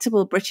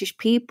respectable British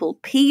people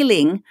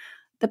peeling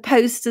the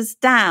posters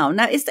down.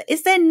 Now,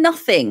 is there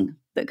nothing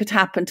that could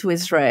happen to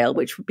Israel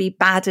which would be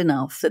bad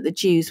enough that the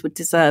Jews would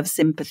deserve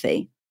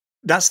sympathy?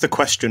 That's the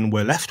question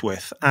we're left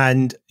with.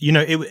 And, you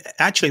know, it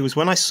was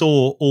when I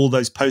saw all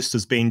those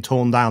posters being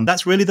torn down,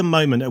 that's really the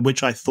moment at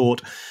which I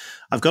thought,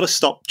 I've got to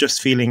stop just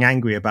feeling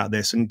angry about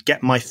this and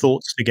get my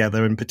thoughts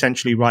together and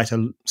potentially write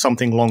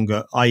something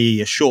longer,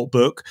 i.e. a short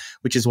book,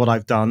 which is what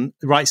I've done,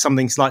 write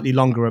something slightly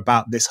longer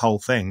about this whole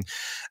thing.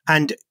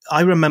 And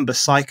I remember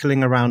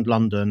cycling around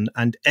London,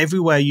 and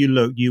everywhere you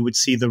look, you would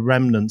see the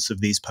remnants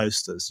of these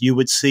posters. You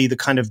would see the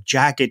kind of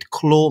jagged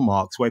claw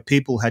marks where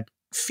people had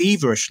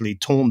feverishly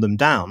torn them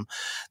down.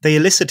 They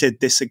elicited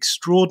this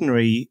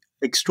extraordinary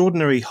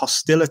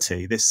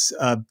hostility, this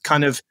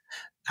kind of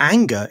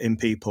anger in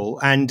people.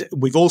 And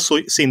we've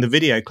also seen the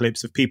video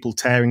clips of people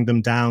tearing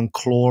them down,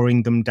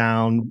 clawing them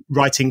down,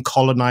 writing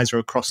colonizer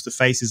across the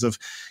faces of,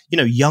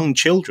 young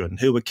children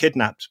who were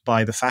kidnapped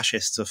by the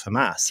fascists of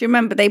Hamas. Do you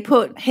remember they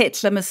put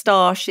Hitler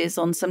moustaches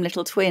on some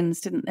little twins,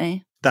 didn't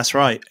they? That's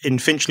right. In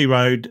Finchley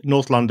Road,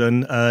 North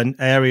London, an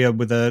area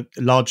with a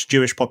large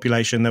Jewish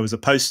population, there was a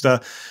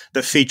poster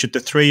that featured the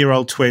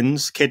 3-year-old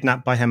twins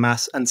kidnapped by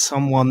Hamas, and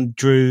someone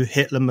drew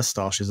Hitler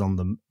moustaches on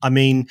them. I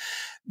mean,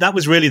 that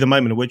was really the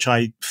moment at which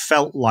I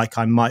felt like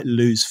I might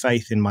lose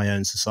faith in my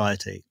own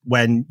society,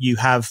 when you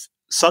have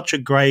such a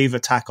grave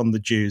attack on the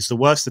Jews, the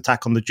worst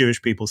attack on the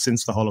Jewish people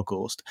since the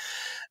Holocaust.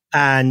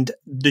 And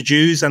the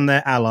Jews and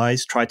their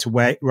allies tried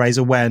to raise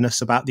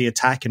awareness about the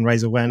attack and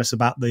raise awareness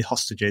about the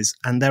hostages.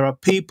 And there are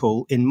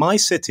people in my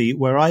city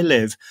where I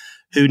live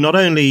who not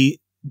only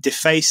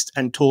defaced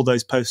and tore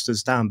those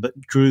posters down, but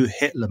drew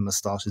Hitler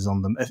moustaches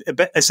on them,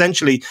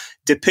 essentially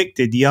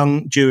depicted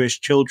young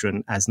Jewish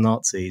children as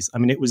Nazis. I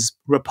mean, it was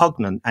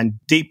repugnant and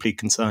deeply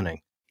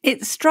concerning.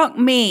 It struck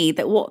me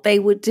that what they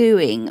were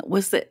doing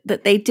was that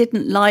they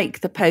didn't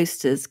like the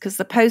posters, because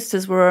the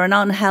posters were an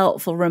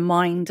unhelpful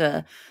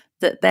reminder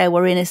that there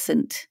were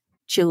innocent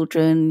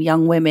children,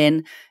 young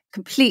women,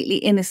 completely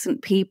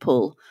innocent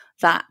people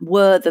that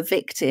were the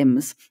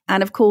victims.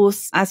 And of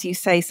course, as you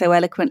say so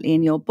eloquently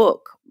in your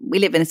book, we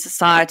live in a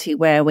society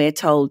where we're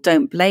told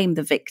don't blame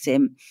the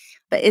victim.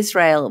 But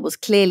Israel was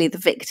clearly the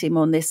victim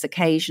on this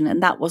occasion,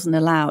 and that wasn't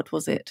allowed,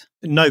 was it?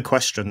 No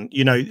question.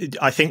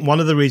 I think one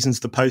of the reasons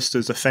the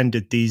posters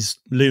offended these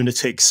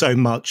lunatics so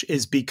much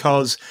is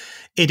because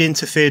it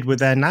interfered with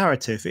their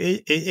narrative.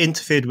 It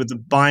interfered with the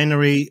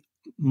binary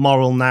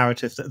moral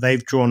narrative that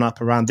they've drawn up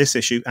around this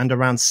issue and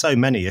around so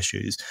many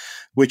issues,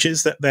 which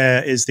is that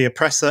there is the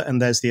oppressor and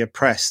there's the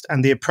oppressed.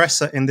 And the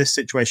oppressor in this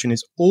situation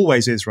is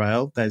always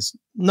Israel. There's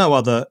no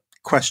other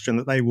question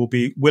that they will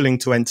be willing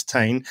to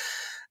entertain.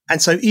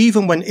 And so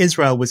even when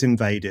Israel was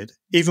invaded,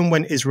 even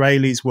when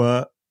Israelis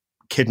were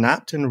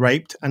kidnapped and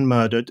raped and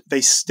murdered, they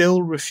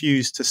still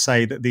refused to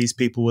say that these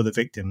people were the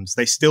victims.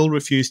 They still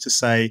refused to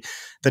say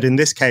that in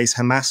this case,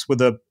 Hamas were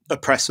the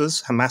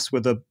oppressors, Hamas were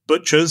the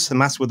butchers,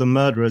 Hamas were the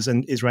murderers,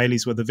 and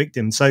Israelis were the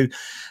victims. So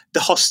the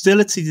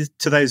hostility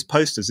to those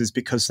posters is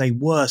because they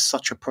were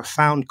such a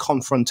profound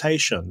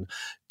confrontation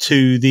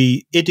to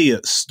the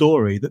idiot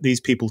story that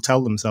these people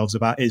tell themselves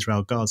about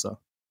Israel-Gaza.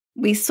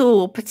 We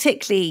saw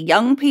particularly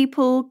young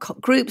people,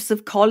 groups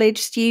of college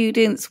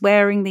students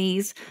wearing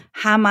these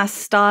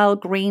Hamas-style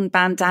green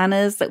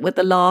bandanas that were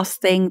the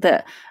last thing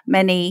that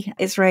many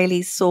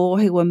Israelis saw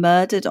who were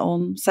murdered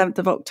on 7th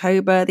of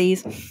October,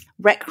 these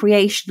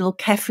recreational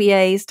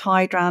keffiyehs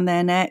tied around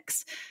their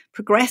necks.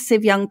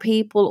 Progressive young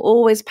people,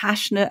 always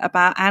passionate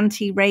about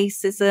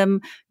anti-racism,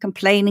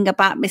 complaining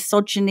about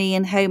misogyny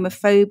and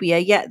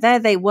homophobia. Yet there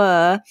they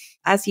were,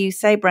 as you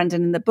say,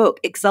 Brendan, in the book,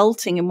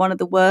 exulting in one of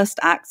the worst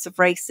acts of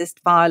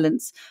racist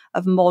violence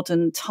of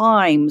modern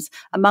times.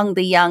 Among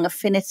the young,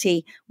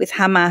 affinity with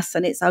Hamas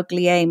and its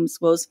ugly aims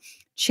was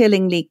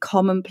chillingly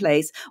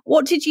commonplace.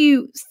 What did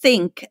you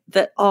think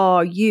that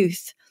our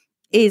youth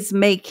is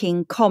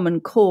making common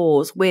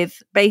cause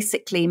with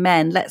basically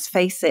men, let's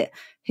face it,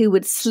 who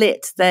would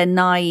slit their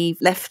naive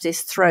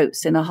leftist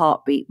throats in a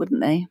heartbeat,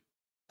 wouldn't they?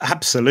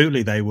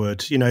 Absolutely, they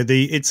would.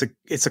 It's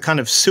a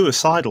kind of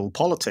suicidal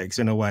politics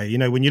in a way.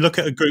 When you look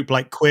at a group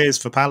like Queers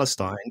for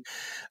Palestine,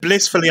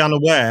 blissfully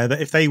unaware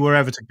that if they were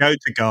ever to go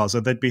to Gaza,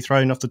 they'd be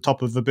thrown off the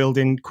top of a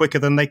building quicker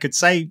than they could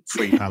say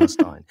 "Free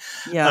Palestine."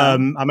 Yeah.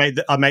 I made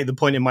the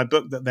point in my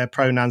book that their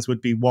pronouns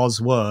would be "was,"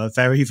 "were"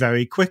 very,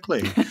 very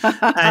quickly,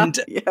 and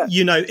Yeah.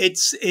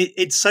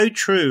 it's so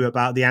true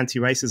about the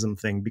anti-racism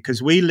thing because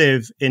we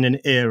live in an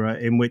era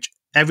in which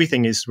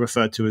everything is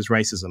referred to as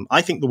racism.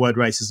 I think the word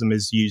racism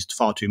is used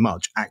far too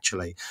much,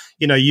 actually.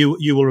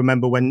 You will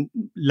remember when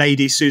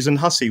Lady Susan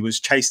Hussey was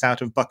chased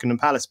out of Buckingham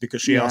Palace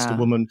because she asked a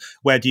woman,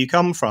 "Where do you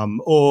come from?"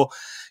 Or,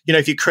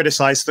 if you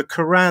criticize the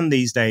Quran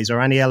these days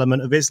or any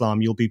element of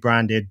Islam, you'll be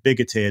branded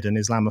bigoted and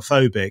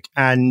Islamophobic.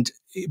 And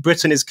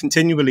Britain is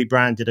continually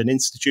branded an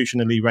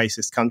institutionally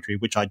racist country,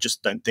 which I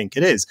just don't think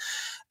it is.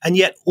 And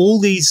yet all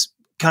these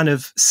kind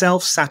of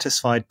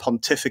self-satisfied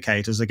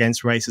pontificators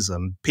against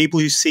racism, people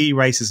who see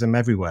racism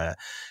everywhere,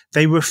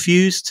 they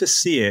refuse to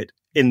see it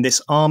in this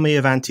army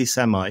of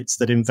anti-Semites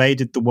that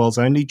invaded the world's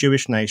only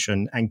Jewish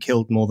nation and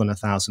killed more than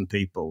 1,000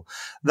 people.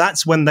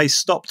 That's when they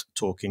stopped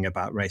talking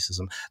about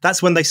racism.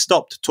 That's when they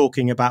stopped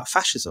talking about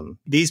fascism.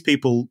 These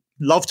people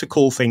love to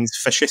call things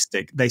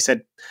fascistic. They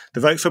said the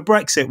vote for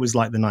Brexit was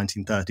like the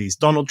 1930s.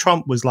 Donald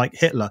Trump was like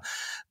Hitler.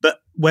 But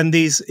when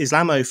these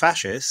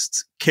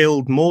Islamo-fascists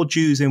killed more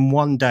Jews in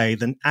one day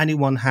than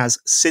anyone has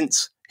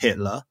since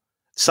Hitler,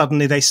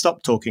 suddenly they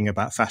stopped talking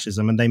about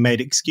fascism and they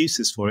made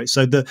excuses for it.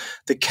 So the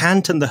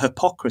cant and the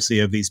hypocrisy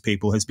of these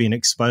people has been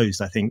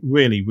exposed, I think,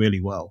 really,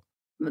 really well.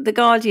 The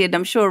Guardian,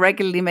 I'm sure,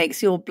 regularly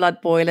makes your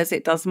blood boil as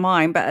it does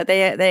mine, but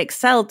they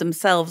excelled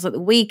themselves at the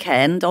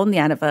weekend on the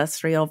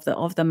anniversary of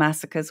the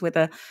massacres with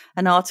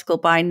an article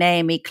by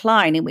Naomi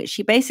Klein in which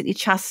she basically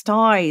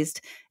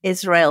chastised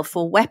Israel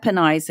for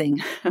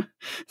weaponizing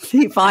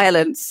the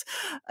violence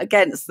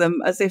against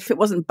them as if it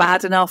wasn't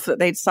bad enough that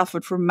they'd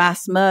suffered from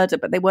mass murder,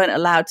 but they weren't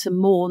allowed to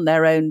mourn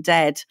their own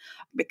dead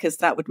because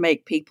that would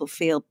make people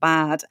feel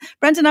bad.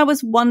 Brendan, I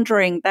was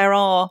wondering, there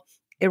are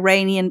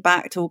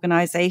Iranian-backed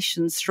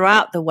organizations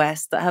throughout the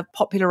West that have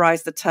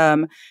popularized the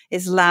term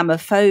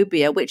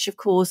Islamophobia, which of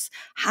course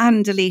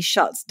handily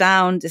shuts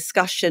down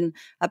discussion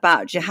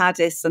about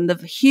jihadists and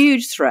the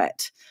huge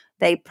threat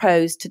they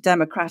pose to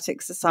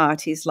democratic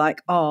societies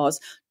like ours.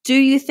 Do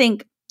you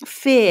think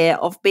fear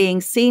of being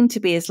seen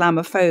to be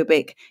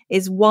Islamophobic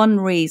is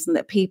one reason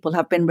that people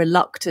have been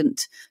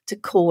reluctant to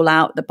call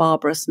out the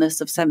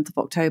barbarousness of 7th of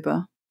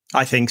October?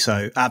 I think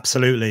so.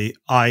 Absolutely.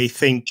 I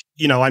think,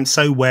 I'm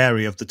so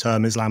wary of the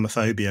term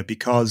Islamophobia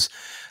because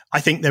I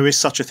think there is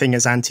such a thing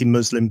as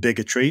anti-Muslim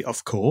bigotry,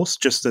 of course,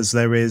 just as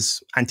there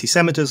is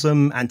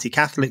anti-Semitism,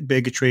 anti-Catholic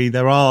bigotry.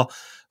 There are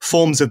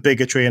forms of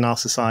bigotry in our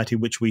society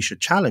which we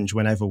should challenge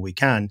whenever we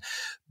can.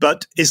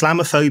 But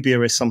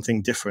Islamophobia is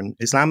something different.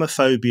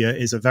 Islamophobia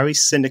is a very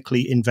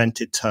cynically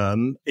invented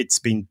term. It's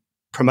been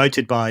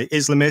promoted by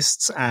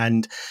Islamists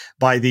and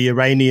by the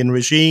Iranian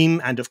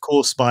regime and, of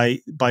course, by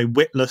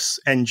witless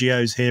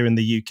NGOs here in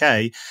the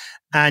UK.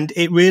 And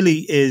it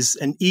really is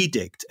an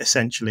edict,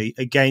 essentially,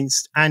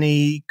 against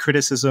any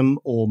criticism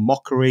or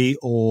mockery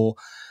or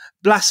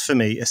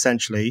blasphemy,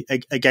 essentially,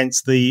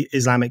 against the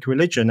Islamic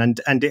religion.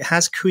 And it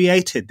has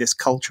created this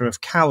culture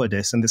of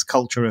cowardice and this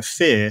culture of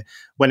fear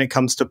when it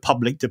comes to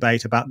public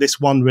debate about this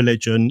one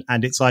religion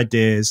and its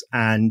ideas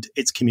and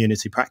its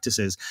community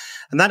practices.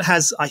 And that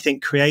has, I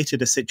think,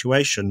 created a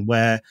situation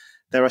where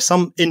there are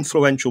some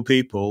influential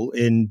people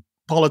in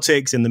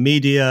politics, in the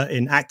media,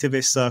 in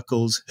activist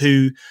circles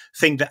who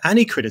think that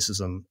any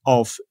criticism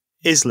of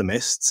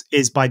Islamists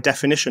is by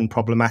definition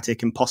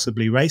problematic and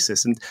possibly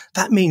racist. And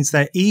that means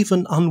they're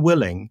even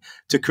unwilling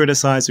to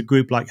criticize a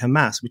group like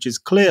Hamas, which is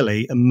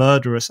clearly a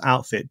murderous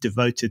outfit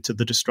devoted to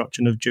the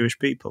destruction of Jewish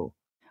people.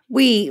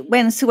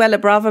 When Suella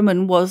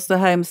Braverman was the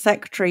Home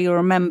Secretary, you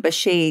remember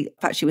she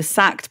was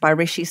sacked by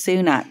Rishi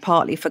Sunak,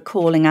 partly for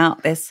calling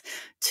out this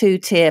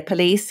two-tier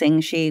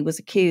policing she was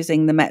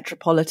accusing the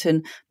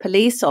Metropolitan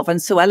Police of. And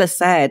Suella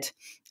said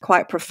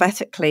quite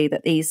prophetically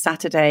that these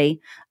Saturday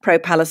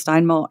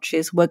pro-Palestine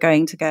marches were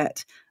going to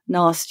get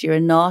nastier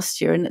and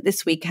nastier. And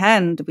this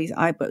weekend,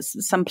 I put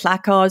some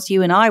placards.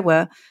 You and I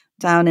were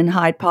down in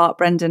Hyde Park,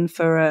 Brendan,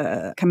 for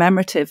a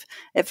commemorative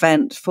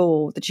event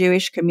for the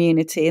Jewish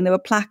community. And there were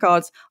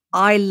placards,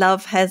 "I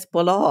love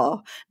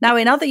Hezbollah." Now,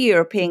 in other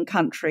European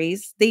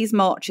countries, these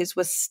marches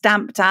were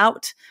stamped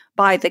out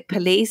by the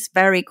police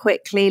very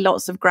quickly.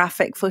 Lots of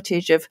graphic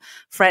footage of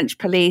French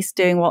police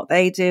doing what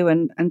they do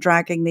and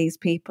dragging these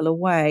people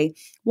away.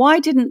 Why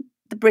didn't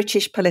the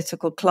British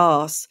political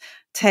class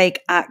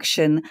take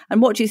action?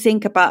 And what do you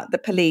think about the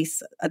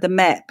police, the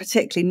Met,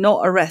 particularly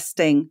not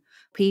arresting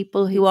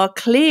people who are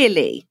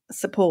clearly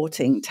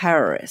supporting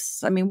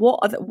terrorists? I mean,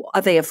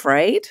 are they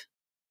afraid?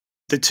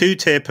 The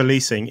two-tier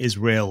policing is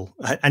real,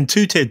 and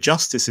two-tier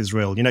justice is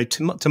real. You know,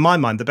 to my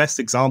mind, the best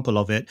example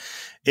of it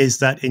is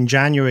that in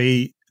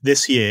January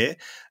this year,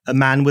 a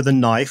man with a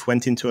knife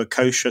went into a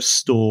kosher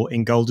store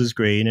in Golders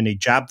Green and he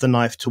jabbed the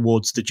knife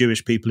towards the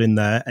Jewish people in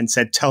there and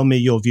said, "Tell me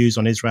your views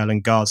on Israel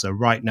and Gaza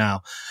right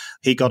now."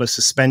 He got a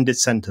suspended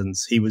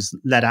sentence. He was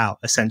let out,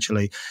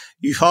 essentially.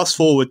 You fast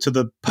forward to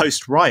the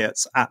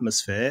post-riots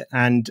atmosphere,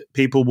 and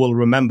people will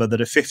remember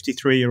that a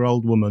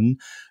 53-year-old woman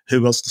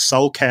who was the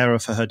sole carer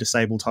for her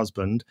disabled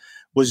husband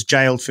was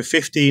jailed for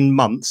 15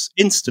 months,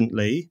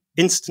 instantly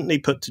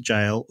put to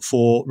jail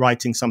for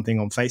writing something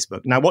on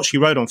Facebook. Now, what she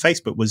wrote on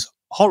Facebook was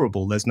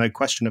horrible. There's no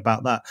question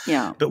about that.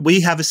 Yeah. But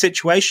we have a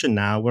situation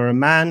now where a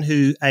man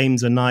who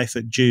aims a knife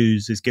at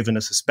Jews is given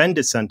a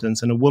suspended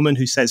sentence, and a woman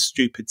who says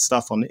stupid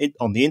stuff on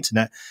the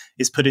internet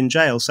is put in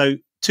jail. So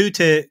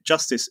two-tier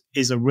justice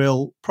is a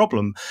real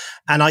problem.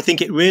 And I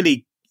think it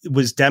really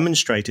was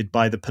demonstrated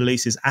by the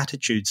police's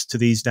attitudes to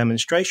these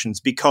demonstrations,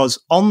 because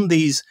on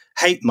these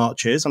hate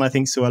marches, and I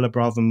think Suella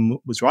Braverman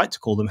was right to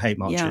call them hate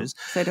marches,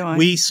 so do I.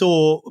 we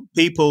saw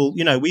people,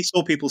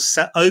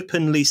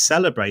 openly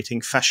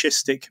celebrating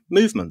fascistic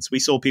movements. We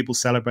saw people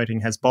celebrating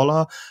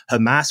Hezbollah,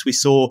 Hamas. We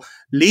saw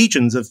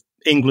legions of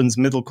England's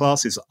middle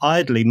classes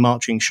idly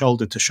marching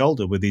shoulder to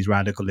shoulder with these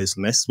radical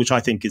Islamists, which I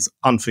think is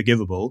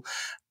unforgivable.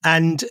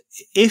 And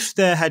if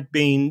there had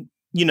been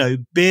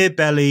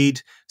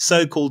beer-bellied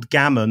so-called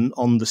gammon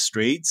on the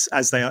streets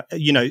as they are,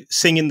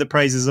 singing the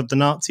praises of the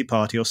Nazi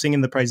party or singing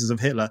the praises of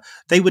Hitler,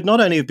 they would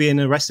not only have been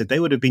arrested, they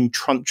would have been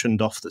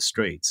truncheoned off the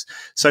streets.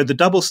 So the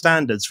double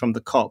standards from the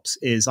cops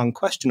is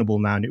unquestionable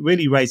now, and it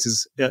really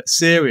raises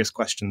serious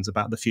questions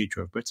about the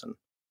future of Britain.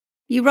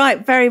 You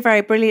write very,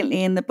 very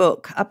brilliantly in the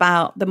book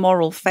about the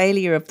moral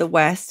failure of the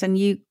West, and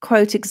you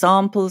quote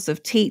examples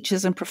of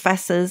teachers and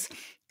professors,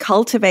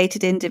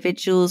 cultivated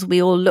individuals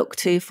we all look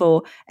to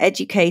for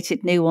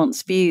educated,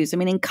 nuanced views. I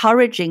mean,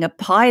 encouraging a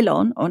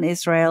pylon on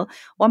Israel.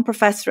 One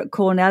professor at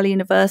Cornell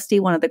University,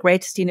 one of the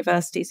greatest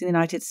universities in the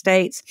United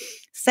States,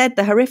 said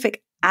the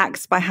horrific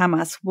acts by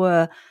Hamas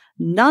were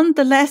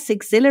nonetheless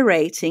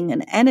exhilarating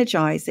and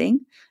energizing.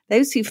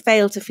 Those who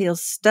fail to feel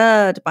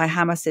stirred by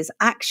Hamas's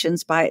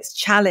actions, by its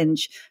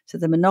challenge to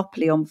the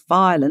monopoly on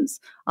violence,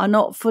 are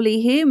not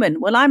fully human.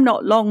 Well, I'm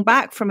not long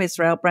back from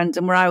Israel,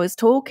 Brendan, where I was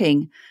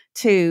talking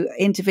to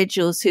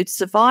individuals who'd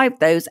survived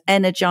those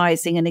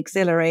energizing and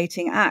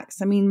exhilarating acts.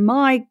 I mean,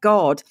 my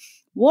God,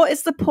 what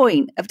is the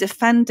point of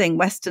defending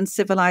Western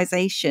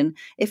civilization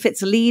if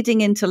its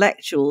leading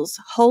intellectuals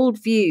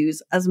hold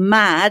views as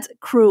mad,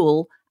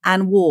 cruel,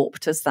 and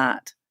warped as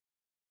that?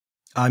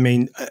 I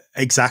mean,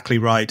 exactly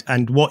right.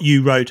 And what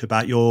you wrote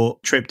about your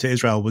trip to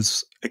Israel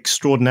was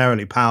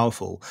extraordinarily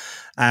powerful.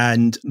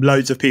 And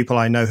loads of people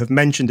I know have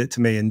mentioned it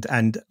to me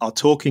and are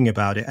talking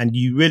about it. And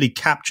you really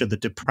capture the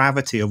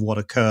depravity of what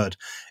occurred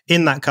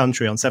in that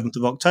country on 7th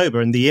of October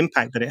and the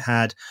impact that it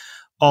had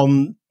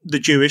on the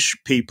Jewish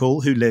people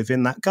who live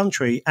in that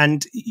country.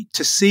 And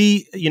to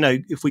see,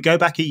 if we go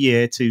back a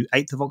year to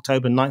 8th of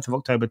October, 9th of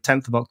October,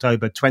 10th of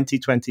October,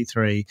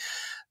 2023,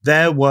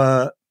 there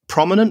were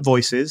prominent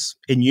voices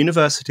in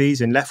universities,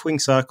 in left-wing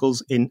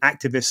circles, in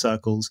activist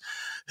circles,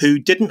 who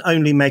didn't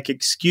only make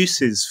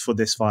excuses for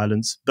this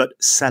violence, but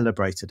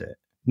celebrated it.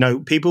 No,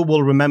 people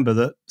will remember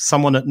that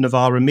someone at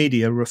Novara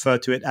Media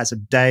referred to it as a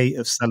day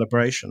of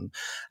celebration.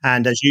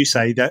 And as you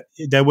say,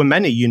 there were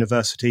many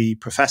university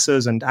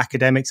professors and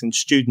academics and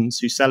students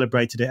who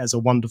celebrated it as a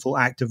wonderful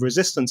act of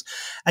resistance.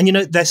 And,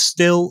 they're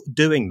still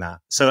doing that.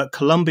 So at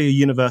Columbia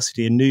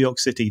University in New York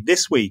City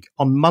this week,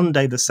 on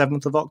Monday, the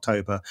 7th of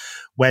October,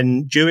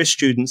 when Jewish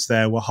students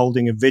there were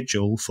holding a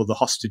vigil for the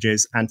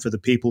hostages and for the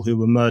people who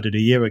were murdered a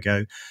year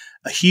ago,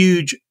 a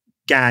huge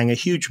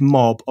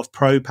mob of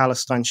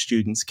pro-Palestine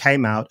students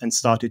came out and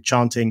started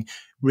chanting,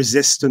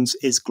 "Resistance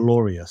is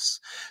glorious."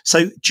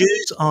 So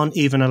Jews aren't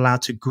even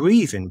allowed to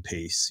grieve in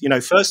peace.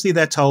 Firstly,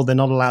 they're told they're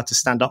not allowed to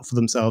stand up for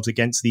themselves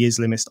against the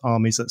Islamist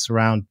armies that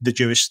surround the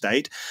Jewish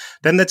state.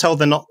 Then they're told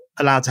they're not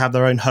allowed to have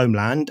their own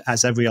homeland,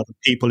 as every other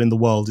people in the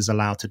world is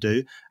allowed to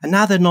do. And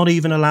now they're not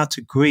even allowed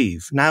to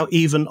grieve. Now,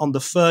 even on the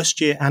first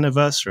year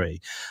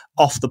anniversary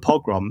of the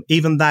pogrom,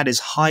 even that is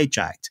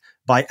hijacked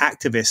by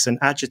activists and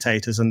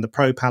agitators and the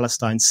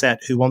pro-Palestine set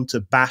who want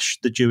to bash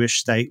the Jewish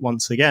state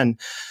once again.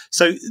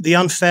 So the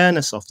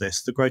unfairness of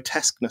this, the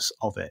grotesqueness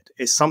of it,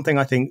 is something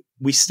I think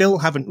we still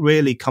haven't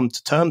really come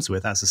to terms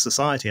with as a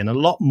society, and a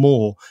lot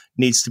more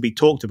needs to be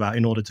talked about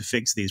in order to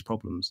fix these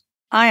problems.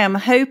 I am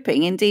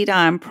hoping, indeed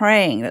I am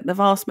praying, that the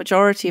vast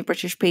majority of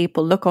British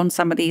people look on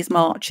some of these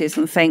marches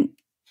and think,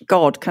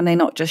 God, can they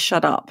not just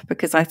shut up?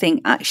 Because I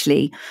think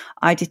actually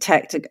I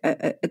detect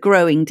a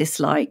growing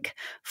dislike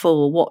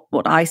for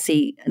what I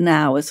see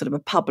now as sort of a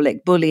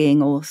public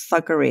bullying or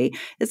thuggery.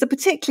 There's a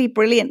particularly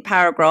brilliant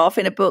paragraph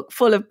in a book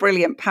full of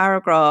brilliant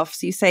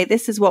paragraphs. You say,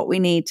 this is what we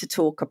need to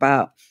talk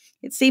about.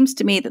 It seems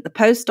to me that the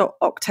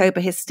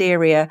post-October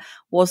hysteria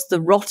was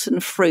the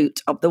rotten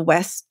fruit of the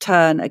West's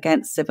turn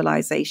against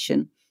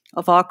civilization,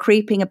 of our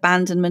creeping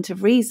abandonment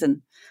of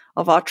reason,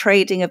 of our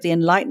trading of the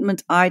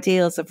Enlightenment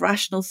ideals of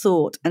rational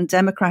thought and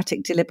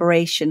democratic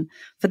deliberation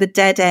for the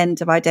dead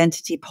end of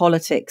identity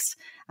politics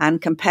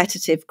and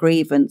competitive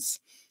grievance.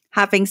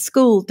 Having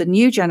schooled the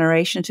new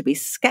generation to be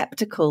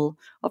skeptical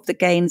of the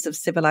gains of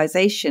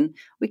civilization,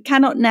 we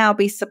cannot now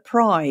be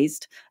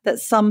surprised that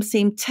some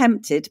seem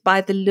tempted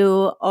by the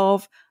lure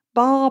of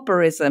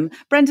barbarism.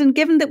 Brendan,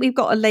 given that we've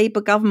got a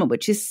Labour government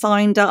which is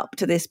signed up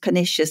to this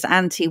pernicious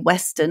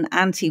anti-Western,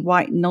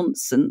 anti-white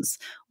nonsense,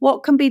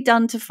 what can be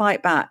done to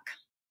fight back?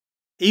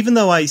 Even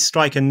though I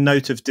strike a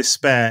note of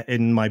despair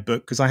in my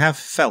book, because I have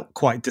felt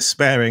quite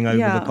despairing over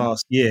the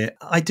past year,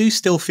 I do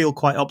still feel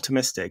quite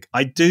optimistic.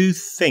 I do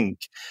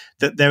think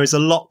that there is a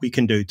lot we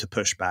can do to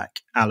push back,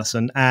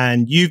 Allison.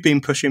 And you've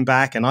been pushing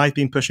back and I've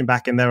been pushing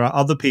back, and there are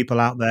other people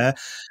out there.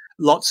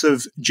 Lots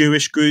of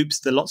Jewish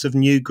groups, there are lots of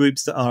new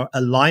groups that are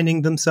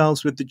aligning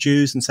themselves with the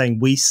Jews and saying,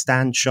 we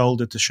stand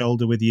shoulder to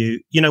shoulder with you.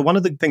 One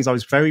of the things I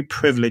was very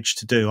privileged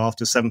to do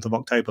after 7th of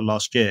October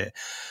last year,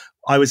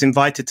 I was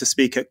invited to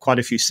speak at quite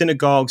a few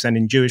synagogues and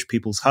in Jewish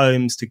people's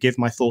homes to give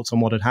my thoughts on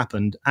what had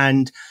happened.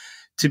 And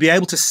to be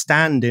able to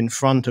stand in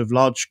front of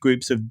large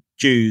groups of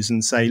Jews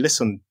and say,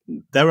 listen,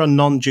 there are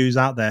non-Jews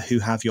out there who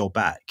have your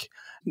back.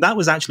 That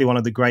was actually one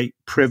of the great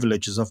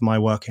privileges of my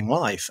working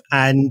life.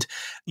 And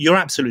you're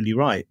absolutely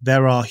right.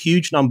 There are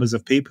huge numbers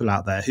of people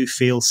out there who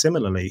feel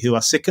similarly, who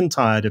are sick and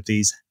tired of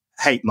these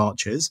hate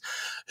marches,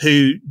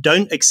 who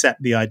don't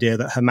accept the idea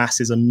that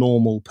Hamas is a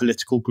normal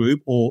political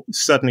group, or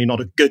certainly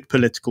not a good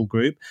political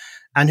group,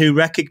 and who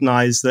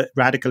recognize that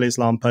radical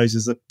Islam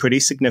poses a pretty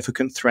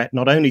significant threat,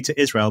 not only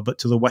to Israel, but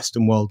to the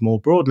Western world more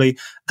broadly,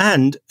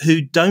 and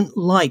who don't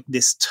like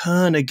this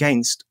turn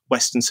against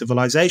Western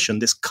civilization,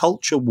 this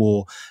culture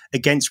war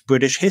against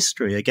British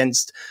history,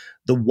 against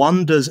the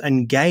wonders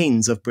and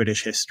gains of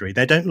British history.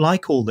 They don't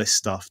like all this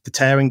stuff, the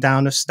tearing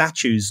down of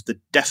statues, the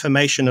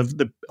defamation of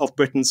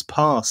Britain's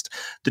past,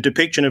 the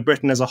depiction of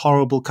Britain as a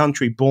horrible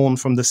country born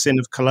from the sin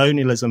of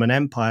colonialism and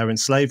empire and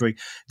slavery.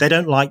 They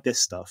don't like this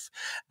stuff.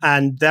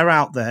 And they're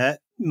out there.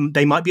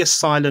 They might be a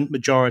silent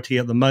majority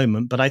at the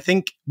moment, but I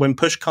think when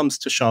push comes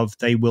to shove,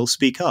 they will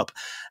speak up.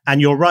 And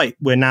you're right,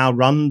 we're now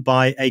run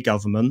by a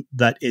government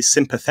that is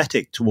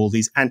sympathetic to all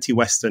these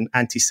anti-Western,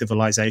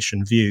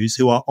 anti-civilization views,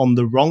 who are on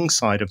the wrong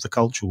side of the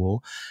culture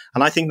war.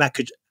 And I think that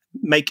could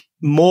make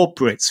more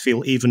Brits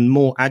feel even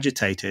more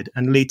agitated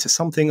and lead to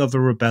something of a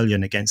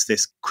rebellion against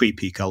this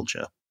creepy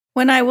culture.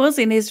 When I was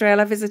in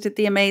Israel, I visited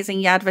the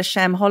amazing Yad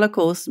Vashem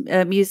Holocaust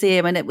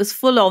Museum, and it was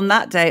full on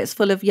that day. It's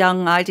full of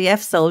young IDF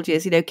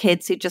soldiers,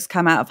 kids who'd just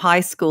come out of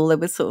high school.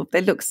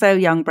 They look so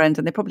young,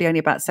 Brendan. They're probably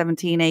only about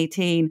 17,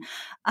 18.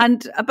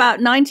 And about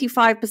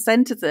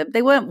 95% of them,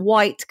 they weren't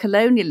white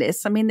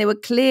colonialists. I mean, they were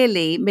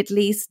clearly Middle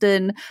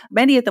Eastern.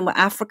 Many of them were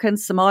African,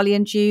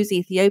 Somalian Jews,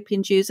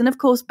 Ethiopian Jews, and of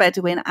course,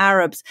 Bedouin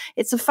Arabs.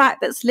 It's a fact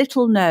that's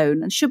little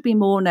known and should be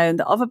more known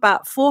that of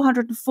about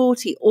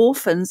 440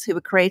 orphans who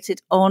were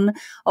created on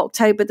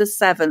October the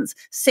 7th,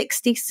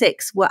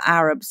 66 were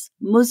Arabs,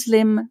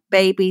 Muslim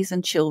babies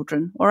and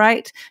children. All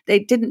right. They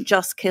didn't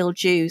just kill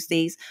Jews,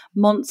 these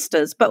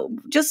monsters. But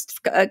just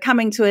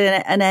coming to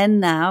an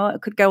end now, I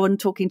could go on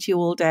talking to you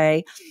all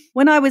day.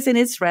 When I was in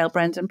Israel,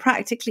 Brendan,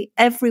 practically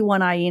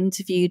everyone I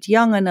interviewed,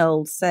 young and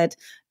old, said,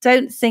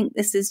 don't think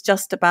this is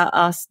just about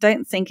us.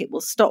 Don't think it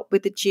will stop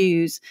with the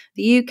Jews.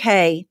 The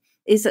UK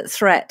is at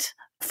threat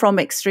from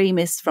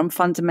extremists, from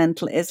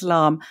fundamental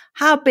Islam.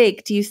 How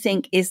big do you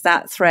think is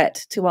that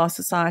threat to our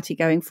society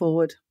going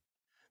forward?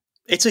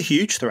 It's a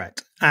huge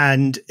threat.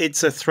 And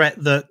it's a threat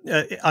that,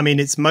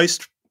 it's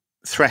most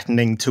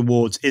threatening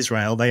towards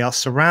Israel. They are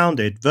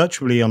surrounded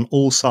virtually on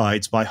all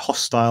sides by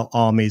hostile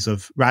armies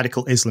of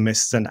radical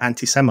Islamists and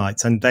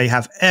anti-Semites. And they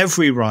have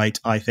every right,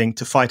 I think,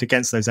 to fight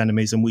against those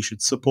enemies, and we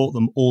should support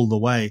them all the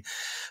way.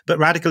 But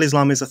radical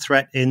Islam is a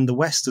threat in the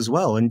West as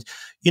well. And,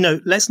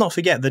 let's not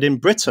forget that in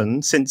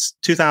Britain, since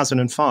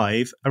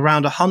 2005,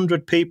 around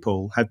 100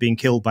 people have been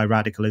killed by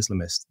radical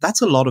Islamists.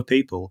 That's a lot of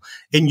people.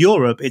 In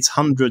Europe, it's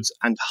hundreds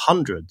and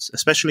hundreds,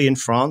 especially in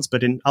France,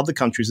 but in other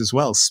countries as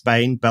well,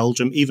 Spain,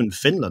 Belgium, even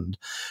Finland.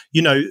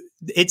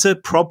 It's a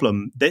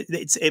problem.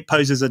 It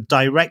poses a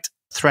direct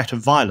threat of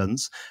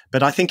violence,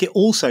 but I think it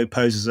also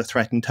poses a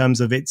threat in terms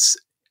of its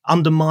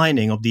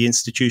undermining of the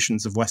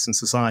institutions of Western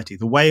society,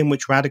 the way in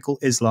which radical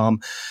Islam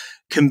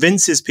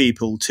convinces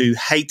people to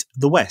hate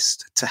the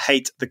West, to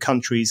hate the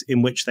countries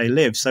in which they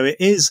live. So it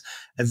is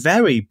a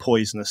very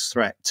poisonous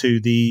threat to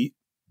the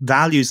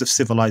values of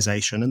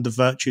civilization and the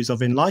virtues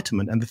of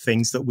enlightenment and the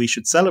things that we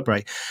should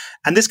celebrate.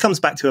 And this comes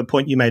back to a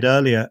point you made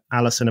earlier,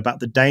 Allison, about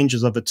the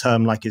dangers of a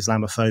term like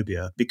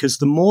Islamophobia, because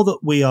the more that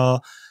we are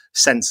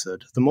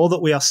censored, the more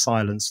that we are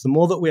silenced, the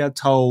more that we are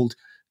told,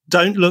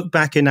 don't look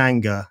back in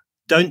anger,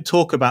 don't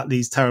talk about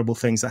these terrible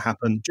things that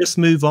happen. Just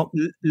move on,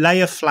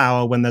 lay a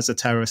flower when there's a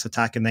terrorist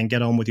attack and then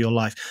get on with your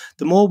life.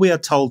 The more we are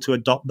told to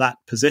adopt that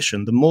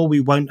position, the more we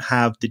won't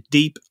have the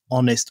deep,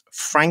 honest,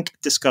 frank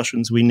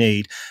discussions we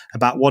need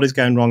about what is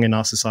going wrong in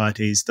our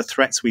societies, the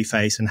threats we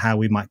face and how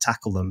we might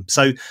tackle them.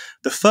 So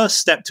the first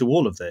step to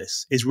all of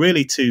this is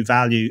really to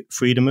value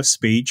freedom of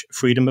speech,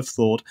 freedom of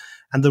thought,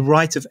 and the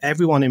right of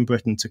everyone in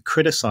Britain to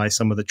criticize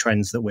some of the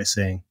trends that we're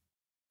seeing.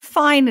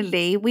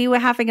 Finally, we were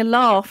having a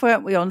laugh,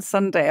 weren't we, on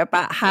Sunday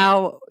about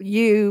how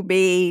you,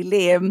 me,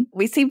 Liam,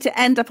 we seem to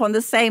end up on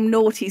the same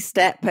naughty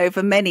step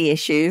over many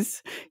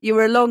issues. You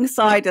were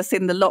alongside us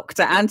in the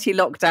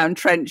anti-lockdown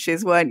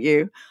trenches, weren't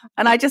you?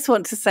 And I just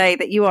want to say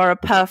that you are a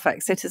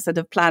perfect citizen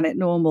of Planet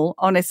Normal,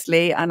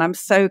 honestly. And I'm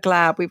so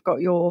glad we've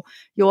got your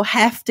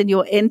heft and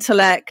your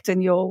intellect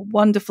and your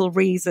wonderful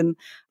reason.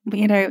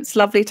 It's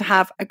lovely to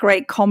have a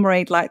great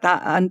comrade like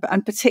that,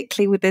 and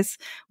particularly with this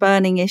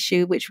burning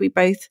issue, which we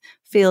both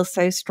feel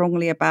so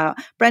strongly about.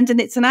 Brendan,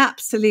 it's an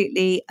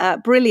absolutely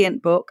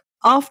brilliant book.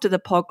 After the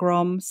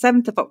Pogrom,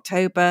 7th of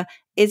October,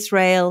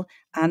 Israel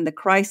and the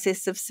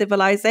Crisis of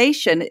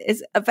Civilisation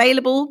is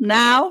available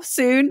now,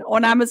 soon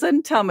on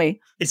Amazon. Tell me.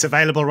 It's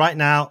available right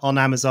now on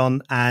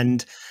Amazon.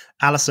 And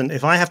Allison,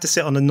 if I have to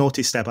sit on a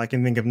naughty step, I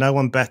can think of no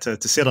one better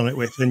to sit on it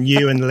with than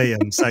you and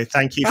Liam. So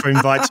thank you for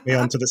inviting me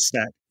onto the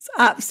step. It's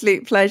an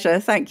absolute pleasure.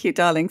 Thank you,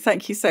 darling.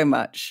 Thank you so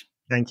much.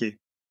 Thank you.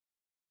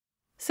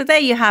 So there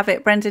you have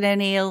it, Brendan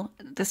O'Neill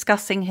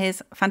discussing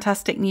his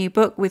fantastic new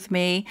book with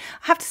me.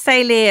 I have to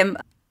say, Liam,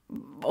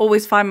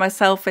 always find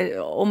myself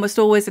almost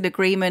always in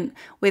agreement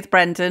with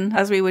Brendan.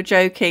 As we were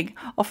joking,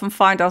 often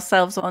find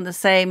ourselves on the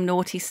same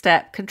naughty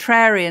step,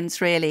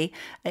 contrarians really,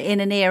 in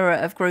an era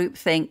of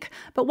groupthink.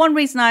 But one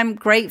reason I'm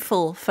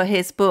grateful for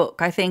his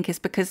book, I think, is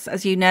because,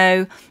 as you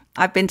know,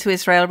 I've been to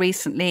Israel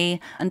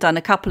recently and done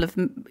a couple of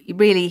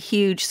really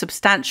huge,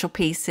 substantial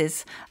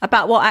pieces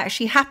about what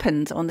actually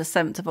happened on the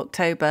 7th of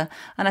October.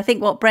 And I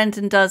think what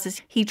Brendan does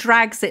is he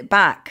drags it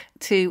back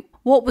to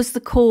what was the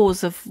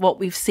cause of what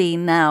we've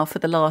seen now for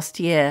the last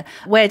year?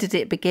 Where did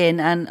it begin?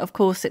 And of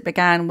course, it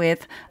began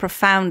with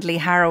profoundly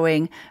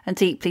harrowing and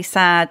deeply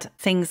sad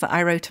things that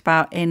I wrote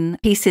about in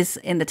pieces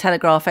in the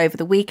Telegraph over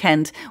the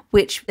weekend,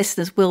 which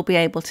listeners will be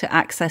able to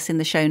access in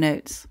the show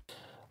notes.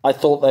 I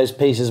thought those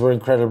pieces were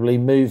incredibly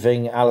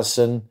moving,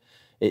 Allison.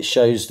 It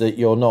shows that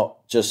you're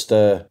not just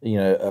a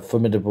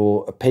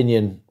formidable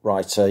opinion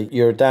writer.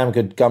 You're a damn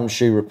good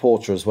gumshoe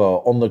reporter as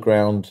well, on the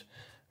ground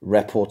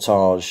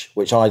reportage,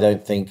 which I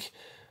don't think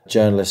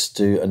journalists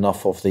do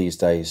enough of these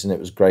days. And it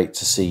was great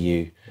to see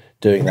you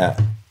doing that,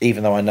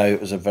 even though I know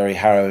it was a very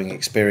harrowing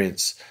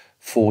experience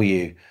for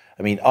you.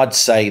 I mean, I'd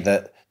say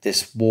that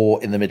this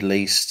war in the Middle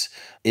East,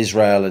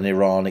 Israel and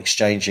Iran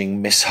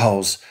exchanging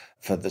missiles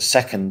for the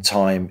second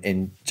time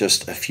in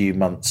just a few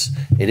months,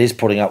 it is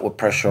putting upward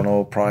pressure on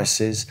oil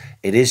prices.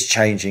 It is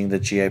changing the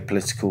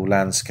geopolitical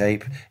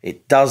landscape.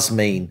 It does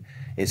mean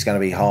it's going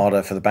to be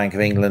harder for the Bank of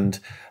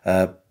England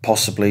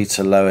possibly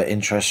to lower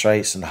interest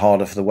rates, and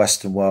harder for the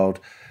Western world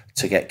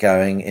to get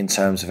going in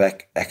terms of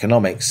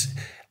economics.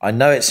 I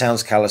know it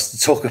sounds callous to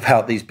talk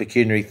about these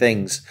pecuniary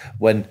things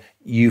when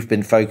you've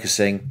been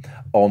focusing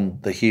on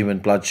the human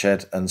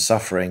bloodshed and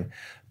suffering,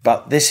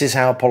 but this is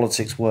how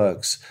politics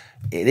works.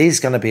 It is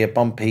going to be a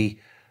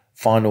bumpy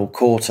final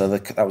quarter.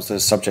 That was the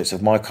subject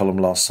of my column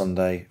last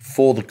Sunday,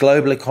 for the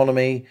global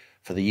economy,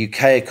 for the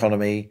UK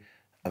economy,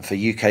 and for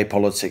UK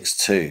politics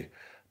too.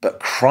 But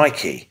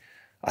crikey,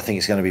 I think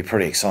it's going to be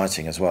pretty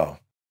exciting as well.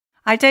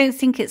 I don't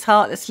think it's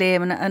heartless,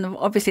 Liam, and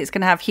obviously it's going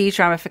to have huge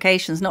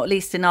ramifications, not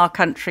least in our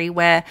country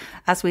where,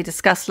 as we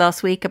discussed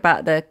last week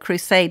about the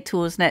crusade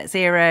towards net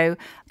zero,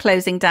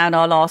 closing down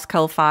our last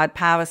coal-fired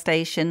power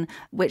station,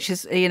 which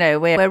is,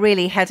 we're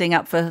really heading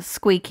up for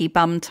squeaky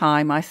bum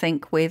time, I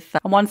think, with...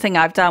 And one thing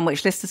I've done,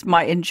 which listeners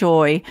might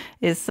enjoy,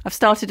 is I've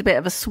started a bit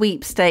of a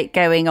sweepstake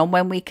going on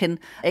when we can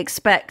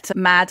expect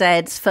Mad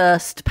Ed's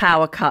first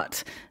power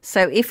cut.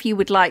 So if you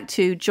would like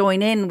to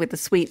join in with the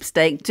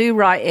sweepstake, do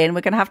write in.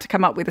 We're going to have to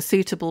come up with a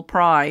suitable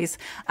prize.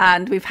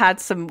 And we've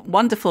had some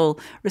wonderful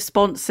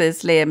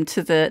responses, Liam,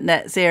 to the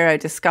net zero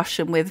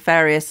discussion with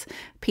various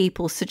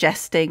people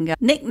suggesting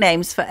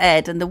nicknames for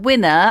Ed. And the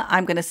winner,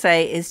 I'm going to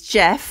say, is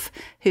Jeff,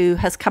 who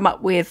has come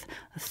up with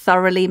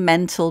Thoroughly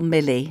Mental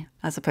Millie,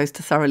 as opposed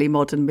to Thoroughly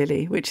Modern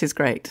Millie, which is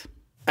great.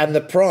 And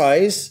the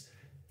prize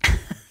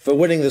for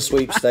winning the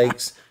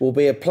sweepstakes will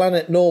be a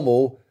Planet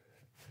Normal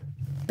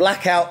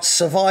blackout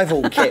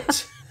survival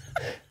kit.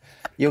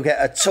 You'll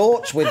get a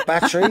torch with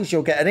batteries,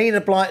 you'll get an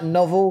Enid Blyton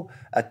novel,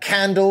 a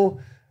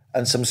candle,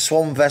 and some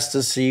swan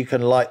vestas so you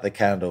can light the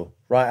candle.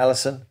 Right,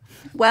 Allison?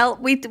 Well,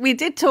 we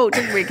did talk,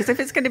 didn't we? Because if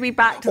it's going to be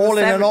back to all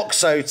the in an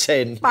OXO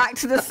tin, back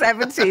to the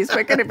 70s,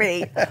 we're going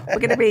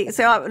to be.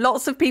 So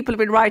lots of people have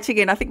been writing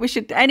in. I think we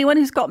should. Anyone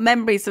who's got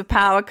memories of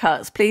power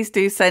cuts, please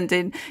do send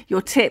in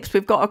your tips.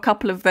 We've got a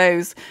couple of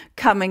those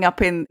coming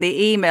up in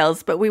the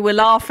emails. But we were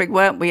laughing,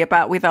 weren't we,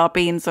 about with our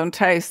beans on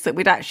toast that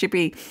we'd actually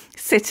be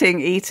sitting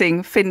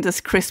eating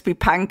Findus crispy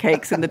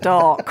pancakes in the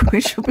dark,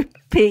 which would be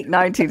peak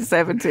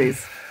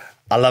 1970s.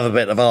 I love a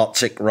bit of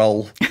Arctic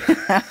roll.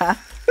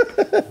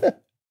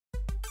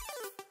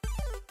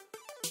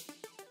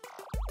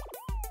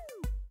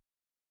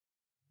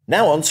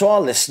 Now on to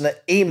our listener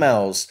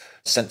emails,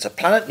 sent to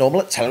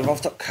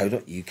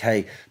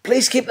planetnormal@telegraph.co.uk.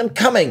 Please keep them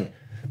coming.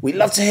 We'd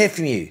love to hear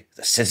from you,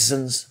 the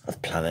citizens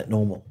of Planet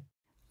Normal.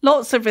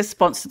 Lots of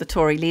response to the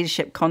Tory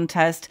leadership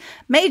contest.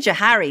 Major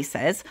Harry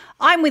says,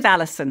 I'm with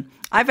Allison.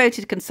 I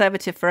voted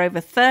Conservative for over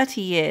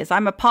 30 years.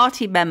 I'm a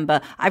party member.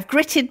 I've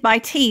gritted my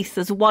teeth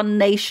as One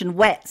Nation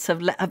wets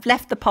have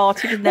left the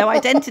party with no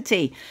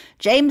identity.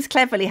 James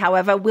Cleverly,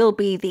 however, will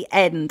be the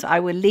end. I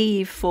will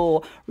leave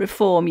for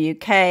Reform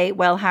UK.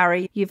 Well,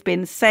 Harry, you've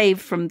been saved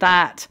from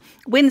that.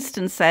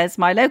 Winston says,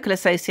 my local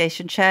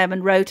association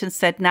chairman wrote and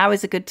said, now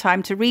is a good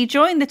time to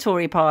rejoin the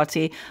Tory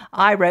party.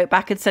 I wrote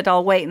back and said,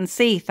 I'll wait and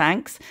see,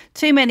 thanks.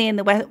 Too many in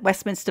the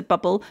Westminster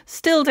bubble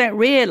still don't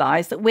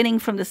realise that winning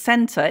from the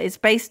centre is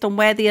based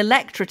on where the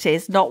electorate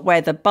is, not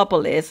where the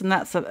bubble is. And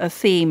that's a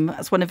theme.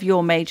 That's one of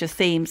your major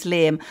themes,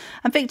 Liam.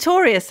 And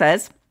Victoria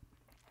says,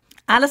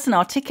 Allison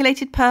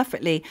articulated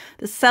perfectly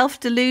the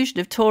self-delusion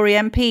of Tory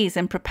MPs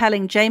in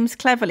propelling James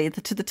Cleverly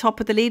to the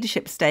top of the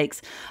leadership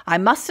stakes. I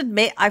must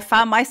admit I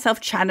found myself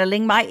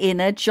channeling my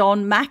inner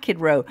John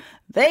McEnroe.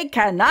 They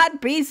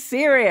cannot be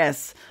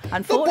serious.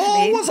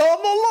 Unfortunately, the ball was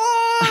on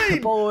the line. The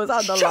ball was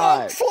on the Chuck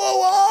line.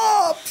 flew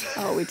up.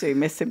 Oh, we do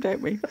miss him,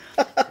 don't we?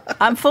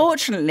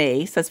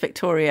 Unfortunately, says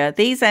Victoria,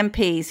 these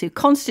MPs who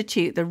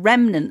constitute the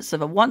remnants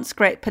of a once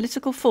great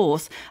political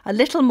force are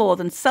little more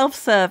than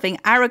self-serving,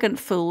 arrogant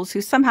fools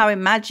who somehow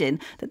imagine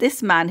that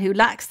this man who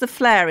lacks the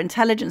flair,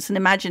 intelligence and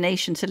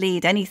imagination to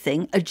lead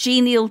anything, a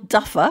genial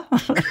duffer,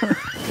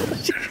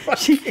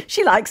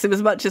 she likes him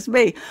as much as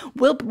me,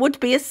 would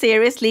be a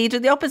serious leader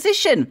of the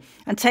opposition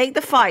and take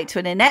the fight to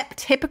an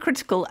inept,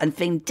 hypocritical and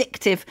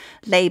vindictive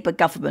Labour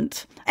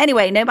government.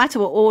 Anyway, no matter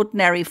what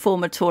ordinary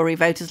former Tory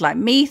voters like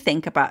me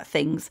think about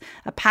things,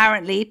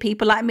 apparently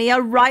people like me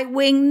are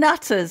right-wing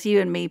nutters, you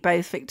and me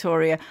both,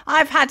 Victoria.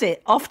 I've had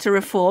it, off to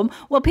Reform.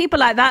 Well, people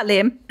like that,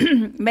 Liam,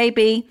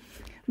 maybe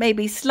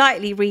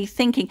slightly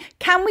rethinking.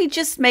 Can we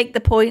just make the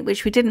point,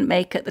 which we didn't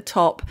make at the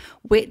top,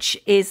 which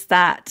is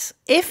that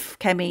if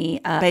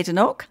Kemi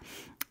Badenoch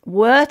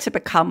were to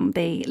become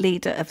the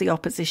leader of the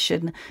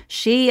opposition,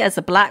 she as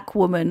a black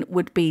woman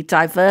would be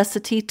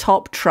diversity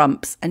top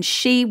trumps and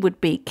she would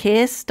be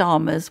Keir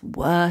Starmer's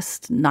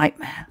worst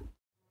nightmare.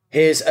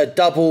 Here's a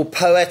double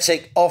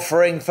poetic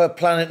offering for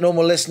Planet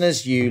Normal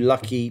listeners, you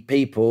lucky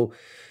people.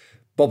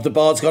 Bob the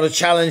Bard's got a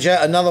challenger,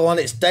 another one,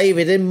 it's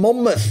David in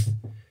Monmouth,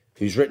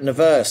 who's written a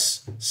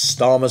verse,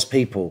 Starmer's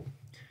people.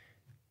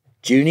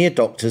 Junior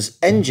doctors,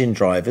 engine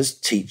drivers,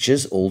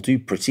 teachers all do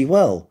pretty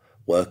well.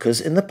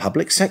 Workers in the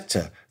public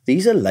sector,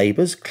 these are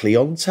Labour's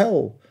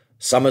clientele.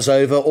 Summer's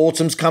over,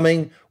 autumn's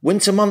coming,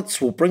 winter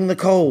months will bring the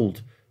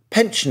cold.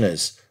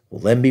 Pensioners will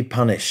then be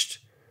punished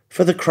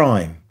for the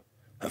crime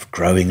of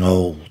growing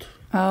old.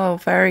 Oh,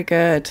 very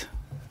good.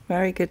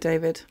 Very good,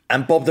 David.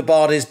 And Bob the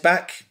Bard is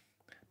back.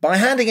 By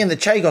handing in the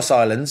Chagos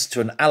Islands to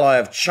an ally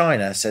of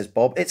China, says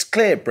Bob, it's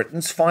clear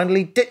Britain's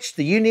finally ditched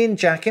the Union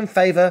Jack in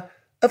favour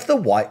of the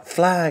white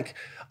flag.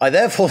 I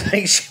therefore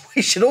think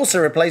we should also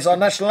replace our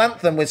national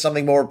anthem with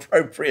something more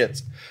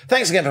appropriate.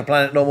 Thanks again for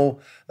Planet Normal,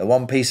 the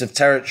one piece of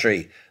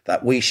territory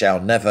that we shall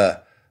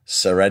never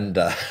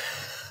surrender.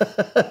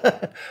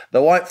 The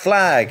white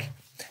flag.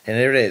 And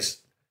here it is.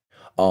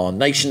 Our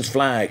nation's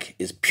flag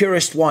is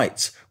purest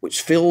white,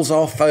 which fills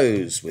our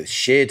foes with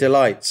sheer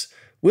delight.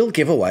 We'll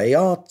give away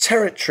our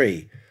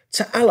territory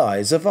to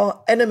allies of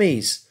our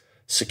enemies.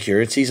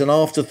 Security's an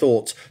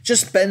afterthought.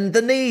 Just bend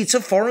the knee to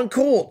foreign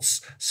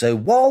courts. So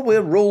while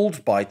we're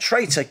ruled by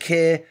traitor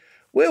Keir,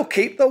 we'll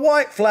keep the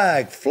white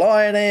flag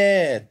flying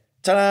here.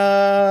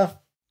 Ta-da!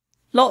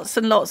 Lots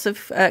and lots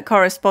of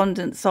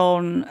correspondence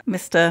on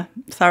Mr.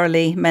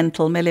 Thoroughly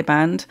Mental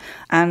Miliband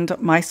and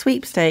my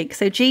sweepstake.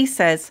 So G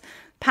says,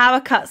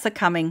 power cuts are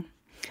coming.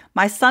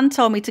 My son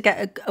told me to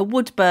get a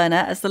wood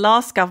burner as the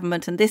last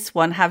government and this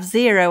one have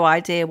zero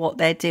idea what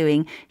they're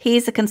doing. He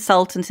is a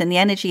consultant in the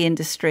energy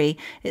industry.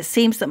 It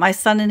seems that my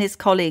son and his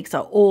colleagues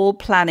are all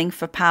planning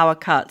for power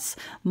cuts.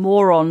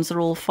 Morons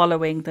are all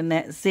following the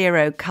net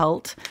zero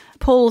cult.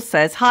 Paul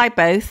says, hi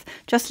both.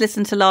 Just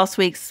listened to last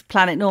week's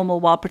Planet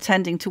Normal while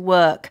pretending to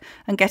work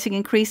and getting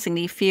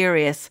increasingly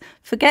furious.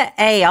 Forget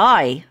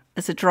AI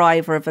as a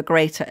driver of a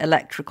greater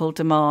electrical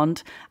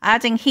demand.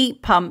 Adding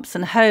heat pumps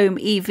and home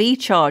EV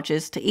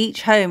chargers to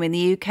each home in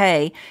the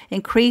UK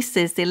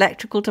increases the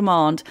electrical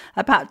demand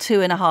about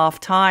 2.5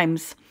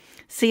 times.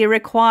 See a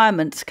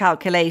requirements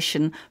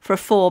calculation for a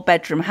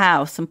 4-bedroom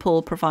house, and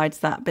Paul provides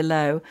that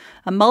below,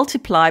 and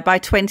multiply by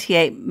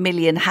 28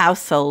 million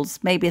households,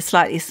 maybe a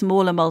slightly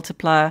smaller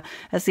multiplier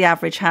as the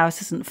average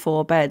house isn't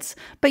 4 beds.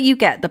 But you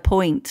get the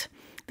point.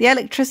 The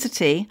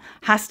electricity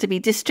has to be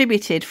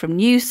distributed from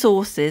new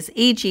sources,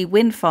 e.g.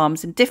 wind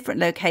farms in different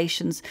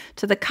locations,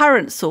 to the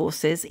current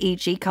sources,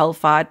 e.g.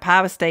 coal-fired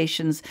power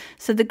stations.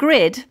 So the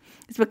grid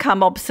has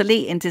become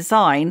obsolete in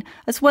design,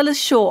 as well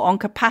as short on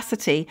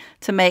capacity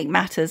to make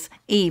matters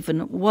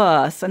even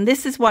worse. And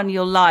this is one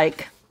you'll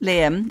like,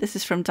 Liam. This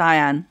is from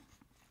Diane,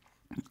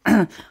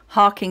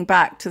 harking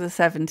back to the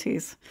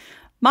 70s.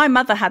 My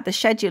mother had the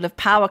schedule of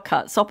power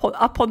cuts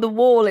up on the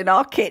wall in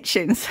our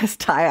kitchen, says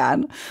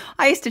Diane.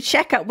 I used to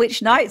check up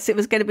which nights it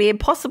was going to be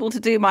impossible to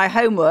do my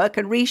homework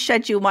and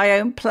reschedule my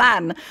own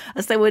plan,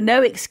 as there were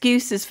no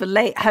excuses for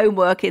late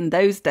homework in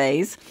those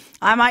days.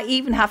 I might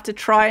even have to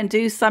try and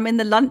do some in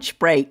the lunch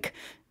break.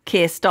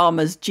 Keir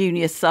Starmer's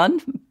junior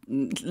son.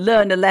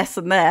 Learn a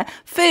lesson there.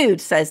 Food,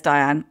 says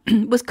Diane,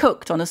 was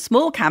cooked on a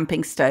small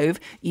camping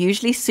stove,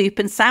 usually soup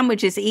and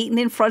sandwiches eaten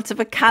in front of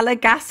a Cala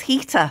gas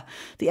heater.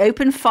 The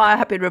open fire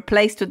had been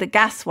replaced with a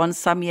gas one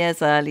some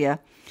years earlier.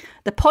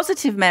 The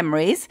positive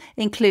memories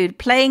include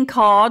playing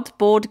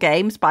board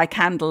games by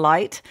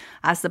candlelight.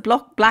 As the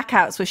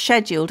blackouts were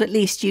scheduled, at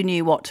least you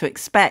knew what to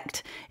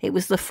expect. It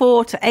was the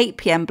 4 to 8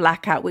 p.m.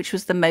 blackout which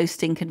was the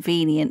most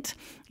inconvenient.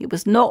 It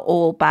was not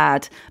all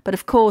bad, but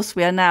of course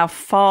we are now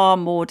far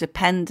more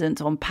dependent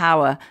on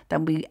power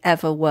than we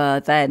ever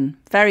were then.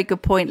 Very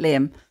good point,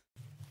 Liam.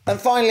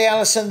 And finally,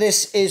 Allison,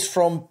 this is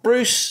from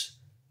Bruce.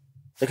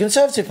 The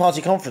Conservative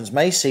Party conference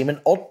may seem an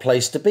odd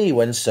place to be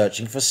when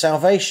searching for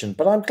salvation,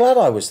 but I'm glad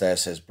I was there,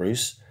 says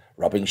Bruce,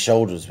 rubbing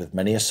shoulders with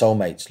many a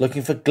soulmate,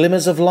 looking for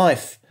glimmers of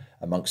life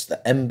amongst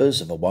the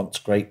embers of a once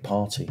great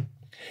party.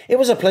 It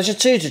was a pleasure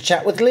too to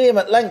chat with Liam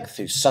at length,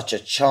 who's such a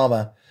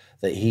charmer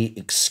that he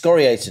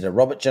excoriated a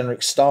Robert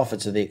Jenrick staffer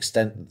to the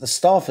extent that the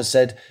staffer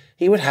said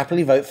he would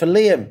happily vote for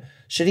Liam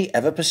should he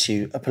ever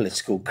pursue a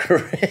political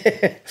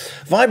career.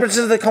 Vibrant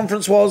as the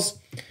conference was,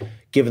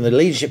 given the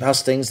leadership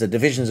hustings, the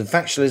divisions and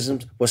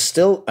factionalism were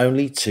still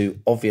only too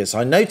obvious.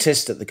 I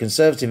noticed that the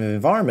Conservative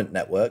Environment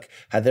Network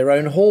had their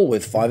own hall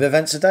with 5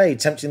 events a day,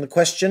 tempting the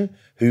question,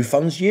 who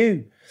funds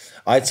you?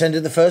 I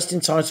attended the first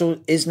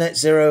entitled, Is Net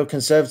Zero a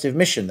Conservative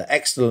Mission? The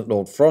excellent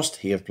Lord Frost,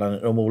 he of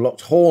Planet Normal,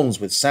 locked horns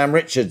with Sam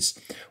Richards,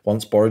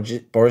 once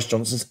Boris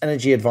Johnson's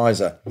energy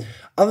advisor.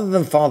 Other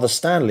than Father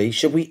Stanley,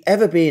 should we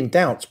ever be in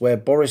doubt where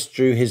Boris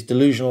drew his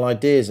delusional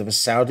ideas of a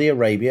Saudi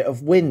Arabia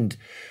of wind?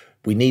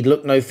 We need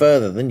look no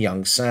further than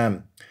young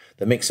Sam.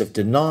 The mix of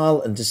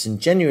denial and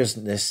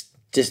disingenuousness,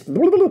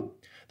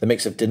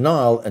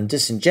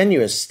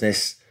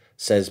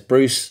 says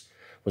Bruce,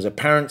 was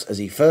apparent as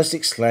he first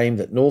exclaimed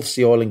that North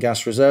Sea oil and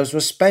gas reserves were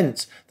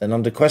spent, then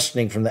under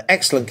questioning from the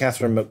excellent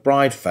Catherine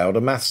McBride failed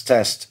a maths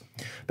test.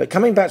 But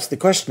coming back to the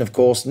question, of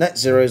course, net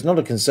zero is not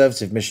a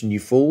Conservative mission, you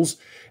fools.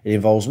 It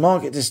involves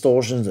market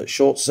distortions that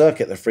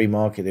short-circuit the free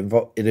market.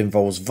 It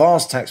involves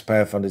vast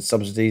taxpayer-funded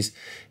subsidies.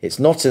 It's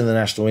not in the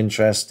national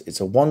interest. It's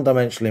a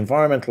one-dimensional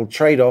environmental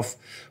trade-off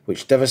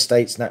which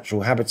devastates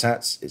natural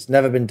habitats. It's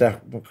never been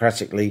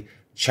democratically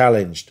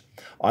challenged.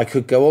 I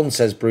could go on,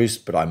 says Bruce,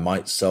 but I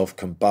might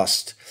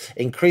self-combust,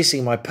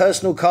 increasing my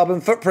personal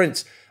carbon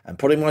footprint and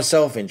putting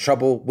myself in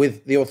trouble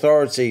with the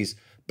authorities.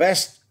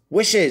 Best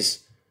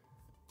wishes.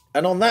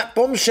 And on that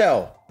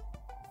bombshell,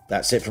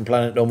 that's it from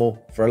Planet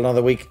Normal for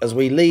another week as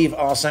we leave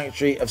our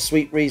sanctuary of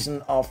sweet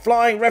reason, our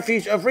flying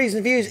refuge of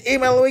reason views.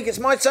 Email of the week, it's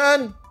my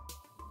turn.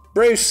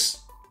 Bruce,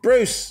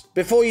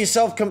 before you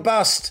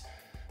self-combust,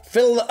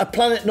 fill a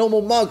Planet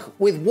Normal mug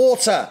with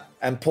water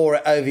and pour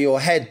it over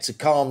your head to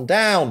calm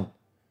down.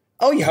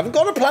 Oh, you haven't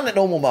got a Planet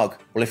Normal mug?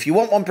 Well, if you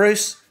want one,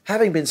 Bruce,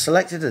 having been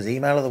selected as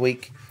email of the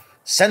week,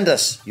 send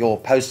us your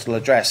postal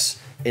address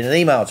in an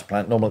email to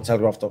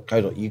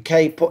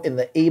planetnormal@telegraph.co.uk. Put in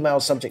the email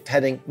subject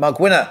heading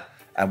mug winner,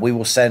 and we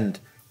will send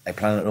a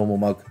Planet Normal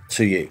mug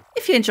to you.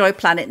 If you enjoy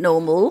Planet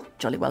Normal,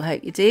 jolly well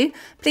hope you do,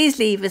 please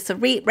leave us a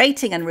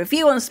rating and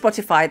review on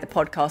Spotify, the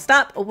podcast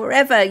app, or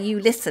wherever you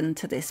listen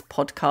to this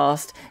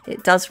podcast.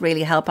 It does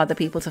really help other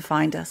people to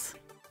find us.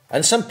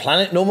 And some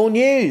Planet Normal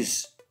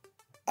news.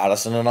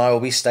 Allison and I will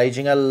be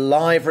staging a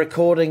live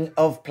recording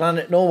of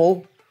Planet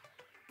Normal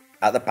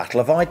at the Battle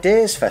of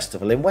Ideas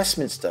Festival in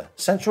Westminster,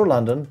 central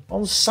London,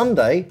 on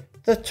Sunday,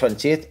 the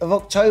 20th of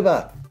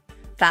October.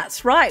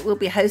 That's right, we'll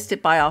be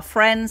hosted by our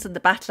friends and the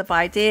Battle of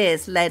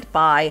Ideas, led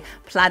by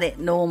Planet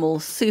Normal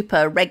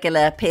super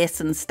regular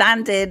Pearson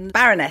stand-in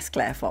Baroness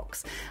Claire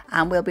Fox.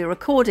 And we'll be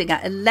recording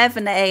at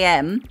 11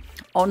 a.m.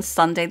 on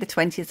Sunday, the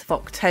 20th of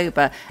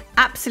October.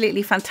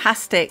 Absolutely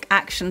fantastic,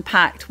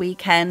 action-packed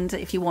weekend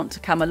if you want to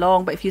come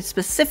along. But if you'd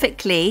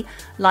specifically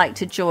like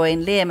to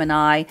join Liam and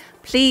I,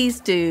 please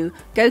do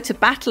go to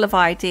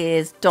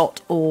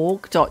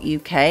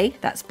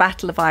battleofideas.org.uk. That's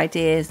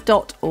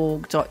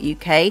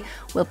battleofideas.org.uk.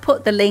 We'll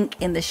put the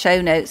link in the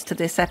show notes to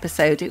this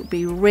episode. It would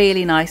be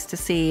really nice to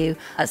see you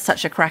at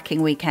such a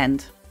cracking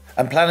weekend.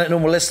 And Planet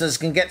Normal listeners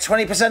can get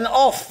 20%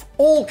 off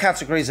all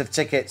categories of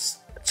tickets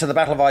to the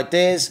Battle of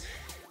Ideas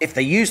if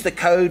they use the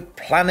code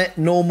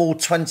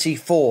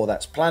PlanetNormal24.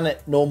 That's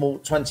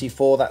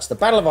PlanetNormal24. That's the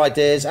Battle of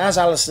Ideas, as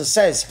Allison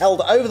says,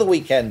 held over the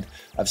weekend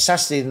of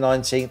Saturday the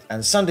 19th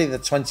and Sunday the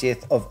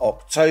 20th of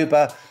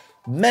October.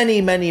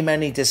 Many, many,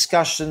 many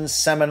discussions,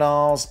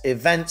 seminars,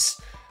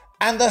 events,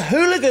 and the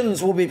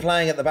Hooligans will be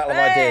playing at the Battle of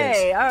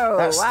Ideas. Oh,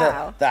 that's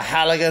wow. the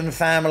Halligan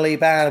family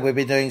band. We'll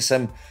be doing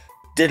some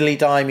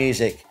diddly-die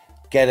music,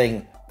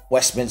 getting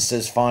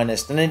Westminster's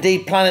finest, and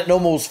indeed Planet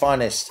Normal's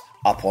finest,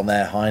 up on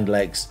their hind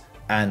legs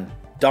and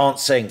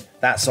dancing.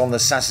 That's on the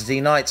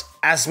Saturday night.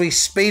 As we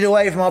speed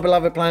away from our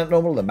beloved Planet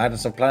Normal, the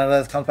madness of Planet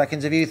Earth comes back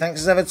into view. Thanks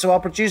as ever to our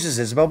producers,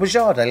 Isabel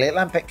Bajard, Elliot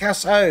Lampett,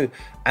 Cass Ho,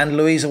 and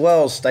Louisa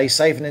Wells. Stay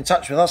safe and in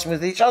touch with us and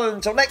with each other.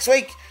 Until next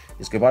week,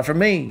 it's goodbye from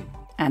me.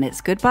 And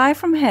it's goodbye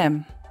from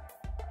him.